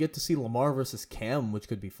weird, but we get to see Lamar versus Cam, which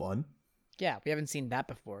could be fun. Yeah, we haven't seen that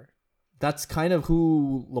before. That's kind of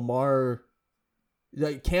who Lamar.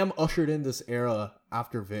 Like Cam ushered in this era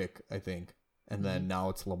after Vic, I think, and then now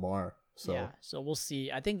it's Lamar. So yeah, so we'll see.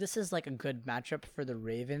 I think this is like a good matchup for the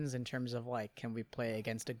Ravens in terms of like, can we play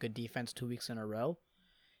against a good defense 2 weeks in a row?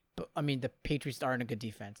 But I mean, the Patriots aren't a good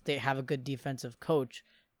defense. They have a good defensive coach,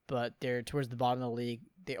 but they're towards the bottom of the league.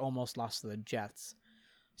 They almost lost to the Jets.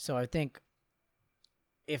 So I think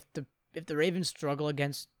if the Ravens struggle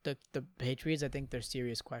against the Patriots, I think there's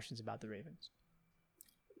serious questions about the Ravens.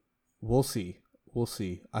 We'll see.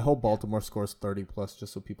 I hope Baltimore scores 30 plus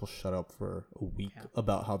just so people shut up for a week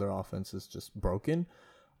about how their offense is just broken.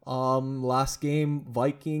 Last game,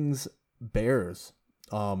 Vikings, Bears.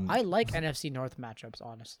 I like NFC North matchups,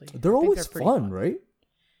 honestly. They're always fun, right?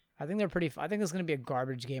 I think they're pretty fun. I think it's going to be a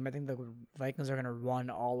garbage game. I think the Vikings are going to run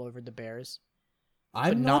all over the Bears.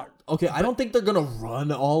 I don't think they're gonna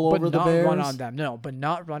run all over the Bears. Run on them. No, but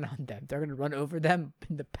not run on them. They're gonna run over them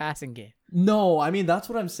in the passing game. No, I mean that's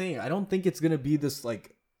what I'm saying. I don't think it's gonna be this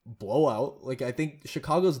like blowout. Like I think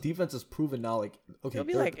Chicago's defense has proven now. Like okay, it'll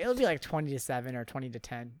be like 20-7 or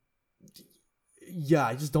 20-10. Yeah,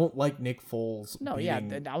 I just don't like Nick Foles. No, yeah, I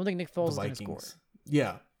don't think Nick Foles is gonna score.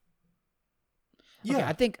 Yeah. Okay,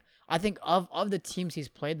 I think of the teams he's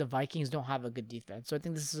played, the Vikings don't have a good defense. So I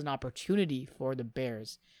think this is an opportunity for the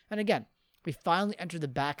Bears. And again, we finally enter the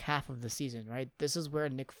back half of the season, right? This is where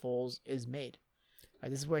Nick Foles is made. Right?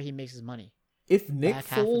 This is where he makes his money. If Nick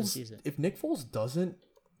Foles doesn't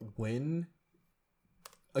win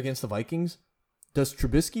against the Vikings, does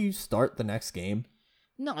Trubisky start the next game?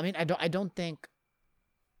 No, I mean I don't think.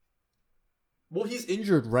 Well, he's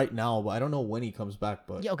injured right now, but I don't know when he comes back.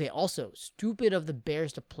 But yeah, okay. Also, stupid of the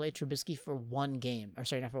Bears to play Trubisky for one game. Or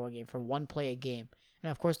sorry, not for one game, for one play a game. And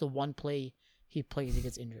of course, the one play he plays, he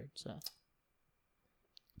gets injured. So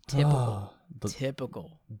Typical. the,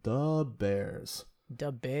 Typical. the Bears.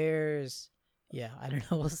 The Bears. Yeah, I don't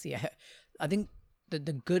know. We'll see. I think the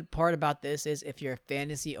good part about this is if you're a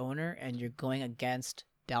fantasy owner and you're going against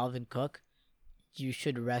Dalvin Cook, you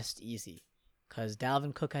should rest easy because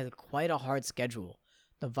Dalvin Cook has quite a hard schedule.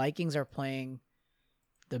 The Vikings are playing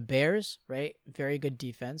the Bears, right? Very good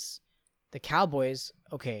defense. The Cowboys,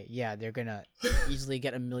 okay, yeah, they're going to easily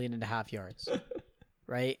get 1.5 million yards,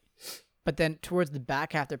 right? But then towards the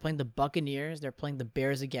back half, they're playing the Buccaneers. They're playing the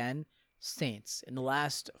Bears again. Saints. In the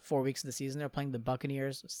last 4 weeks of the season, they're playing the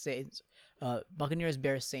Buccaneers, Saints, Buccaneers,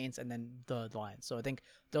 Bears, Saints, and then the Lions. So I think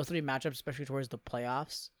those three matchups, especially towards the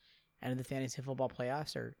playoffs and the fantasy football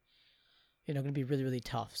playoffs, are going to be really, really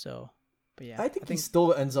tough. So, but yeah, I think he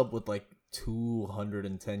still ends up with like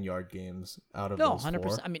 210-yard games out of those 100%.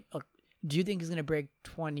 four. I mean, look, do you think he's going to break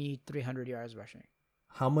 2,300 yards rushing?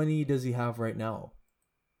 How many does he have right now?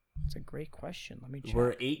 It's a great question. Let me check.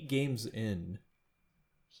 We're 8 games in.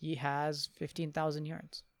 He has 15,000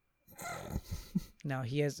 yards. No,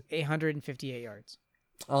 he has 858 yards.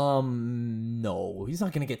 No, he's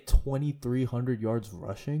not gonna get 2,300 yards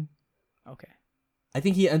rushing. Okay, I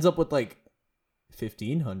think he ends up with like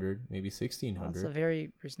 1,500, maybe 1,600. that's a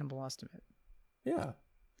very reasonable estimate. Yeah.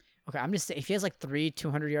 Okay, I'm just saying, if he has like 3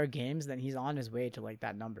 200-yard games, then he's on his way to like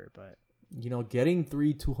that number. But Getting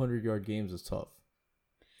 3 200-yard games is tough.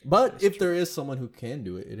 But if there is someone who can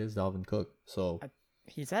do it, it is Dalvin Cook. So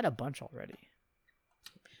he's had a bunch already.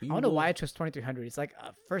 I don't know why I chose 2,300. It's like,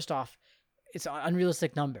 first off, it's an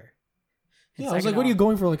unrealistic number. Yeah, I was like, what are you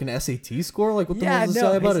going for, like an SAT score? Like, what the hell is this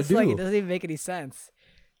guy about to do? Like, it doesn't even make any sense.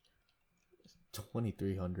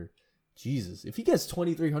 2,300. Jesus. If he gets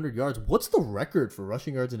 2,300 yards, what's the record for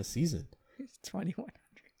rushing yards in a season? It's 2,100.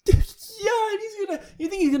 Yeah, and you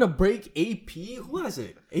think he's gonna break AP? Who has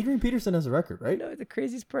it? Adrian Peterson has a record, right? No, the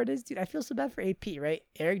craziest part is, dude, I feel so bad for AP, right?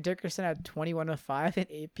 Eric Dickerson at 2,105 and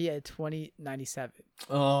AP at 2,097.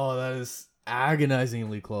 Oh, that is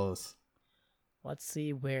agonizingly close. Let's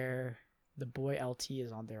see where the boy LT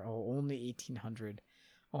is on there. Oh, only 1,800.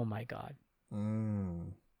 Oh my God.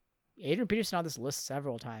 Adrian Peterson on this list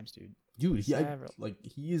several times, dude. Dude,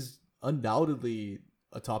 he is undoubtedly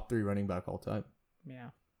a top 3 running back all time. Yeah.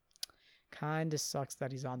 Kind of sucks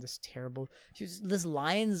that he's on this terrible. This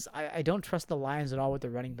Lions, I don't trust the Lions at all with the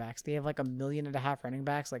running backs. They have like 1.5 million running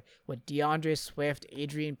backs, like with DeAndre Swift,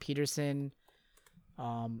 Adrian Peterson.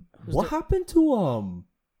 What happened to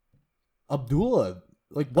Abdullah?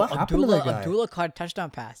 Like, what happened to that guy? Abdullah caught a touchdown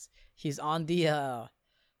pass. He's on the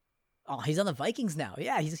he's on the Vikings now.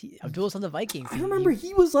 Yeah, Abdullah's on the Vikings. I remember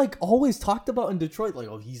he was like always talked about in Detroit. Like,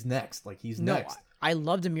 oh, he's next. Like, he's next. I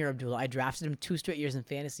loved Amir Abdullah. I drafted him 2 straight years in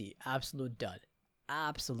fantasy. Absolute dud.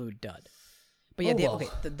 But yeah,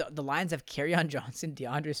 the Lions have Kerryon Johnson,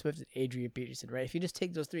 DeAndre Swift, and Adrian Peterson, right? If you just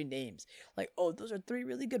take those 3 names, like, oh, those are 3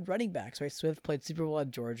 really good running backs, right? Swift played super well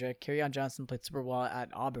at Georgia. Kerryon Johnson played super well at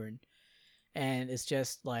Auburn. And it's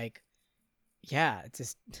just like, yeah, it's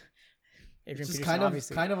just Adrian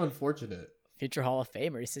Peterson, kind of unfortunate. Future Hall of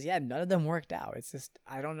Famer. He says, yeah, none of them worked out. It's just,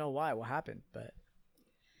 I don't know what happened, but.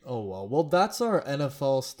 Oh, well, that's our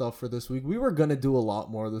NFL stuff for this week. We were going to do a lot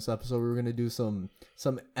more this episode. We were going to do some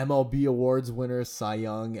MLB awards winners, Cy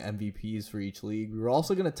Young, MVPs for each league. We were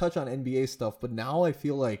also going to touch on NBA stuff, but now I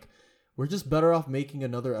feel like we're just better off making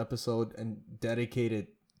another episode and dedicate it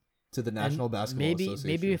to the National Basketball Association.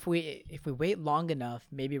 Maybe if we wait long enough,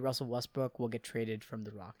 maybe Russell Westbrook will get traded from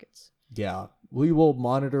the Rockets. Yeah, we will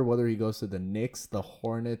monitor whether he goes to the Knicks, the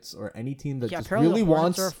Hornets, or any team that just really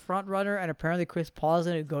wants. Are a front runner, and apparently Chris Paul is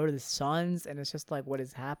going to go to the Suns, and it's just like, what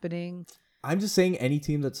is happening? I'm just saying, any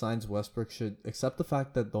team that signs Westbrook should accept the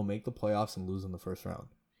fact that they'll make the playoffs and lose in the first round.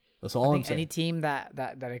 That's all I'm saying. Any team that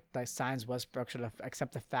signs Westbrook should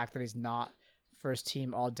accept the fact that he's not first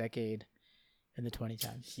team all decade in the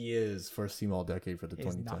 2010s. He is first team all decade for the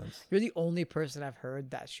 2010s. Not. You're the only person I've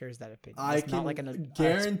heard that shares that opinion. I can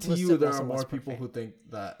guarantee you there are more people who think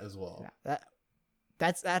that as well. Yeah,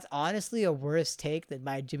 that's honestly a worse take than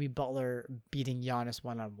my Jimmy Butler beating Giannis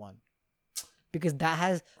 1-on-1. Because that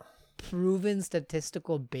has proven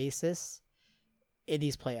statistical basis in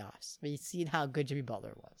these playoffs. We've seen how good Jimmy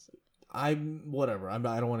Butler was. I don't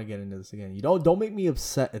want to get into this again. You don't make me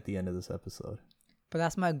upset at the end of this episode. But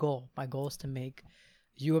that's my goal. My goal is to make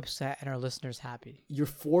you upset and our listeners happy. You're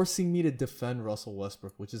forcing me to defend Russell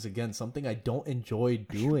Westbrook, which is, again, something I don't enjoy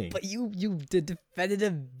doing. But you defended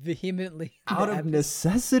him vehemently. Out of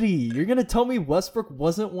necessity. You're going to tell me Westbrook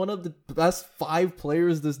wasn't one of the best 5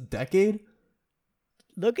 players this decade?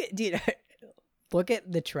 Look at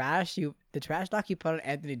the trash talk you put on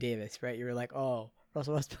Anthony Davis, right? You were like, oh,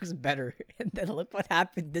 Russell Westbrook's better. And then look what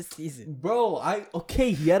happened this season. Bro,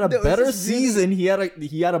 he had a No, better this is really- season. He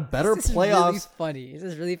had a better This is really playoffs. funny. This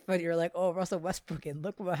is really funny. You're like, oh, Russell Westbrook, and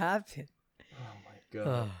look what happened. Oh my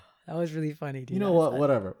god. That was really funny, dude. You know what?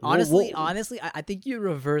 Whatever. Honestly, We'll- I think you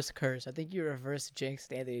reverse curse. I think you reverse jinx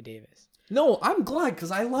to Anthony Davis. No, I'm glad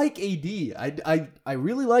because I like AD. I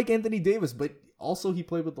really like Anthony Davis, but also he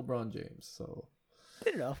played with LeBron James. So I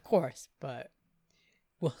don't know, of course, but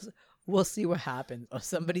we'll see what happens. Oh,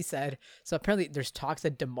 somebody said so. Apparently, there's talks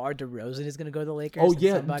that DeMar DeRozan is going to go to the Lakers. oh and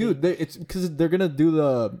yeah, somebody- dude, it's because they're gonna do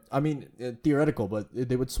the. I mean, theoretical, but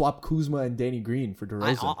they would swap Kuzma and Danny Green for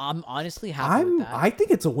DeRozan. I'm honestly happy with that. I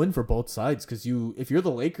think it's a win for both sides because if you're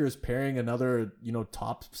the Lakers pairing another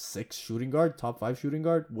top 6 shooting guard, top 5 shooting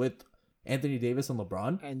guard with Anthony Davis and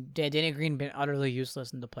LeBron, And Danny Green been utterly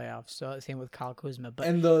useless in the playoffs. So same with Kyle Kuzma. But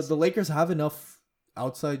and the Lakers have enough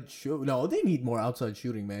outside shoot. No, they need more outside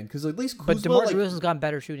shooting, man. Because at least Kuzma, but DeMar DeRozan's gotten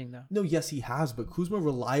better shooting though. no, yes, he has, but Kuzma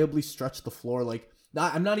reliably stretched the floor. Like,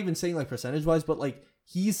 I'm not even saying like percentage wise, but like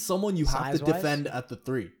he's someone you have to Size-wise? defend at the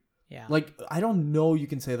 3. Yeah. Like, I don't know you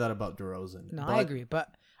can say that about DeRozan. No, but I agree.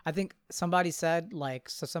 But I think somebody said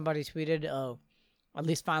somebody tweeted, oh, at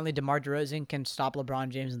least finally DeMar DeRozan can stop LeBron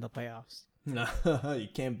James in the playoffs. you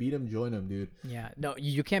can't beat him, join him, dude. Yeah. No,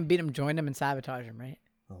 you can't beat him, join him, and sabotage him, right?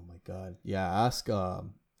 Oh my god. Yeah, ask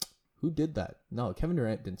who did that? No, Kevin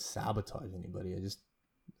Durant didn't sabotage anybody. I just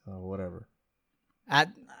whatever.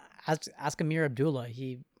 Ask Amir Abdullah.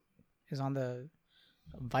 He is on the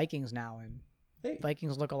Vikings now, and Hey.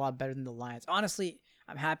 Vikings look a lot better than the Lions. Honestly,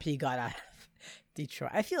 I'm happy he got out of Detroit.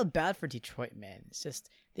 I feel bad for Detroit, man. It's just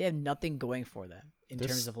they have nothing going for them in They're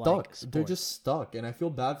terms stuck. of like They're sports. just stuck, and I feel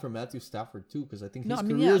bad for Matthew Stafford too because I think his No, I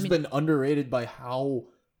mean, career yeah, has been underrated by how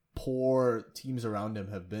poor teams around him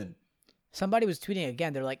have been. Somebody was tweeting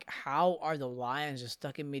again. They're like, "How are the Lions just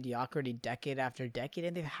stuck in mediocrity decade after decade?"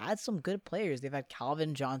 And they've had some good players. They've had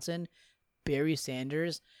Calvin Johnson, Barry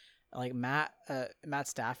Sanders, like Matt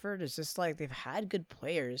Stafford. It's just like they've had good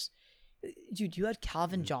players. Dude, you had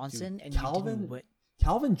Calvin Johnson, and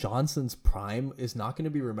Calvin Johnson's prime is not going to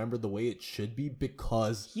be remembered the way it should be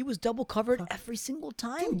because he was double covered every single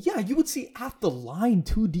time. dude, yeah, you would see at the line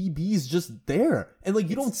 2 DBs just there, and like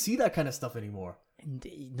you don't see that kind of stuff anymore. And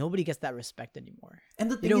nobody gets that respect anymore.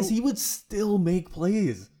 And the thing is, he would still make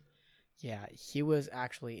plays. Yeah, he was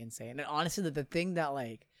actually insane. And honestly, the thing that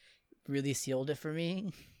like really sealed it for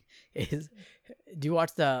me is, do you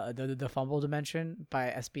watch the Fumble Dimension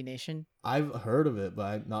by SB Nation? I've heard of it, but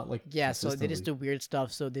I'm not like Yeah, so they just consistently. do weird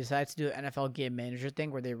stuff. So they decided to do an NFL game manager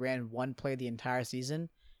thing where they ran one play the entire season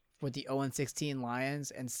with the 0-16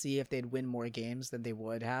 Lions and see if they'd win more games than they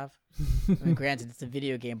would have. I mean, granted, it's a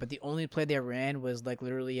video game, but the only play they ran was like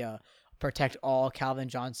literally a protect all Calvin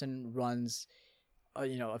Johnson runs,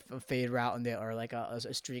 a fade route and or like a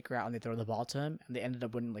streak route and they throw the ball to him, and they ended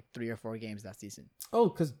up winning like 3 or 4 games that season. Oh,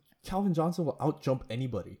 because Calvin Johnson will outjump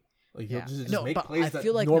anybody. Like he'll Yeah. just No, make but plays I that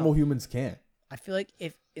feel like normal no. humans can't. I feel like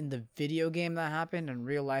if in the video game that happened, in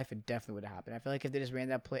real life, it definitely would have happened. I feel like if they just ran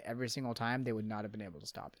that play every single time, they would not have been able to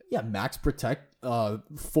stop it. Yeah, max protect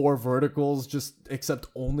 4 verticals, just except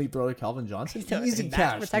only throw to Calvin Johnson. Easy Max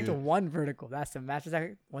cash, protect dude. 1 vertical. That's the match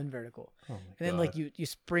protect 1 vertical. Oh my And then like God. you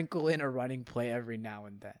sprinkle in a running play every now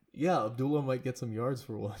and then. Yeah, Abdullah might get some yards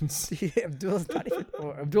for once. Abdullah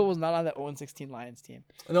was not on that 0-16 Lions team.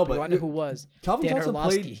 No, But you but wonder who was? Calvin Dan Johnson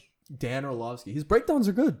Orlovsky. played Dan Orlovsky. His breakdowns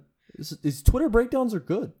are good. His Twitter breakdowns are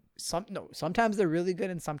good. Sometimes they're really good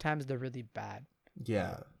and sometimes they're really bad.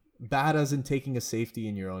 Yeah, bad as in taking a safety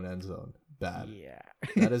in your own end zone. Bad. Yeah.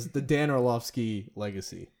 That is the Dan Orlovsky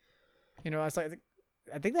legacy. It's like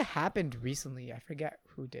I think that happened recently. I forget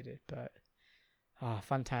who did it, but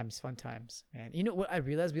fun times, man. You know what I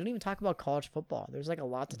realized? We don't even talk about college football. There's like a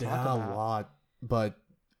lot to talk Yeah, about. a lot. But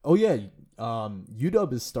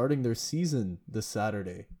UW is starting their season this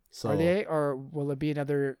Saturday. So Are they, or will it be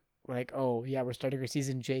another like, oh yeah, we're starting our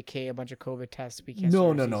season, JK, a bunch of COVID tests? We can't.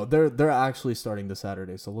 No. start our season. They're actually starting this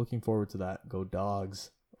Saturday. So looking forward to that. Go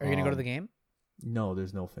Dogs. Are you gonna go to the game? No,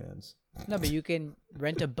 there's no fans. No, but you can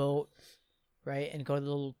rent a boat, right, and go to the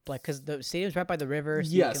little because the stadium's right by the river. So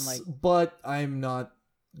Yes, you can but I'm not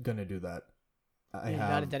gonna do that. you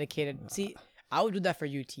got a dedicated. See, I would do that for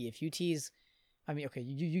UT. If UT's, I mean, okay,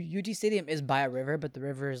 UT Stadium is by a river, but the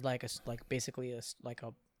river is like basically a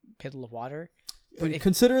puddle of water. But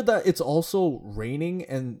Consider that it's also raining,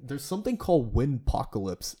 and there's something called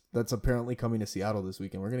windpocalypse that's apparently coming to Seattle this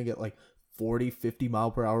weekend. We're gonna get like 40, 50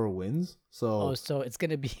 mile per hour winds. So so it's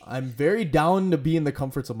gonna be. I'm very down to be in the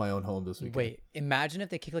comforts of my own home this weekend. Wait, imagine if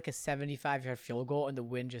they kick like a 75-yard field goal and the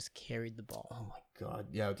wind just carried the ball. Oh my God,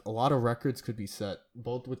 yeah, a lot of records could be set,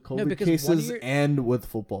 both with COVID because cases and with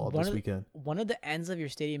football one this of- weekend. One of the ends of your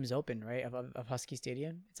stadium is open, right? Of Husky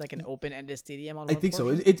Stadium, it's like an open-ended stadium on. I one think so.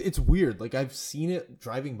 portion. It's weird. Like I've seen it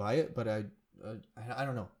driving by it, but I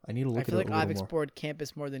don't know. I need to look I at feel it like a I've little more. explored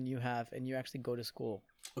campus more than you have, and you actually go to school.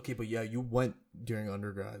 Okay, but yeah, you went during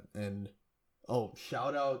undergrad, and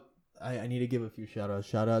shout out. I need to give a few shout outs.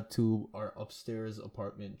 Shout out to our upstairs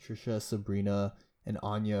apartment, Trisha, Sabrina, and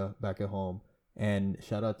Anya back at home. And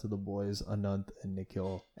shout out to the boys, Anant and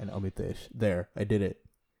Nikhil and Amitesh. There, I did it.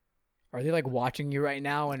 Are they like watching you right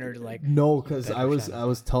now and are like? No, because better I shout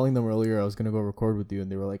was telling them earlier I was gonna go record with you,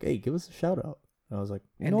 and they were like, "Hey, give us a shout out." And I was like,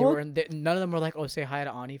 "You And know they what?" were none of them were like, "Oh, say hi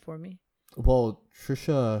to Ani for me." Well,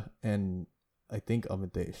 Trisha and I think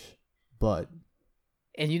Amitesh, but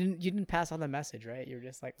And you didn't pass on the message, right? You're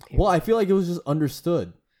just like, okay, well, I feel like it was just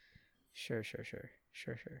understood. sure.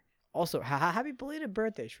 Also, happy belated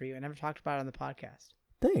birthday, Shri. I never talked about it on the podcast.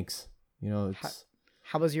 Thanks. You know, it's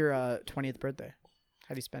How was your 20th birthday?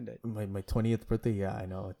 How do you spend it? my 20th birthday. Yeah, I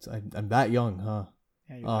know. I'm that young, huh?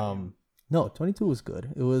 Yeah, you're right, yeah. No, 22 was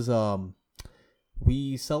good. It was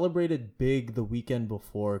we celebrated big the weekend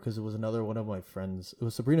before because it was another one of my friends. It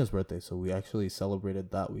was Sabrina's birthday, so we actually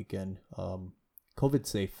celebrated that weekend. COVID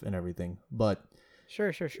safe and everything, but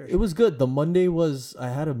Sure. it was good. The Monday was I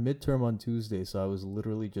had a midterm on Tuesday, so I was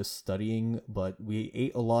literally just studying, but we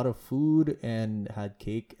ate a lot of food and had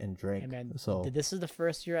cake and drank. Hey, man, So this is the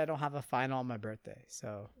first year I don't have a final on my birthday.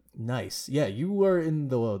 So nice. Yeah, you were in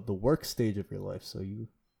the work stage of your life, so you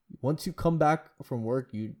once you come back from work,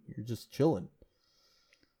 you're just chilling.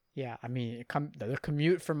 yeah, I mean, the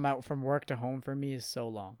commute from work to home for me is so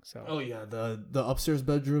long. So Oh yeah, the upstairs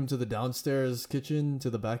bedroom to the downstairs kitchen to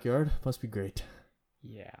the backyard must be great.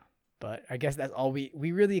 yeah, but I guess that's all we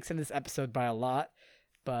really extend this episode by a lot,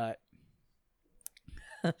 but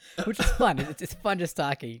which is fun. It's fun just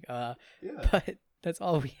talking. Yeah. But that's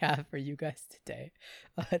all we have for you guys today.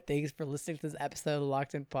 Thanks for listening to this episode of the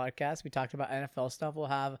Locked In Podcast. We talked about NFL stuff. We'll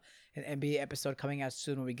have an NBA episode coming out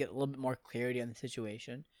soon when we get a little bit more clarity on the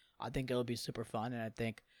situation. I think it'll be super fun, and I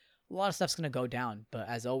think a lot of stuff's going to go down. But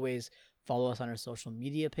as always, follow us on our social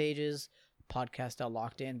media pages,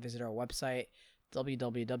 podcast.lockedin. Visit our website,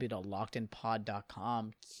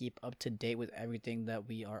 www.lockedinpod.com. Keep up to date with everything that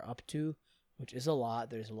we are up to, which is a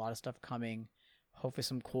lot. There's a lot of stuff coming. Hopefully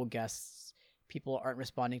some cool guests. People aren't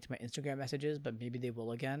responding to my Instagram messages, but maybe they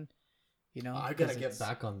will again. You know, I gotta get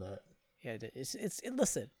back on that. Yeah,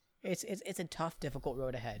 listen, it's a tough, difficult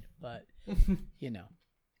road ahead, but you know,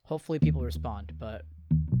 hopefully people respond. But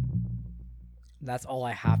that's all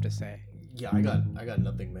I have to say. Yeah, I got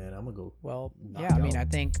nothing, man. I'm gonna go. Well, knock yeah, I mean, out. I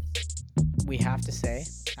think we have to say,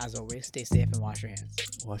 as always, stay safe and wash your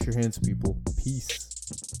hands. Wash your hands, people. Peace.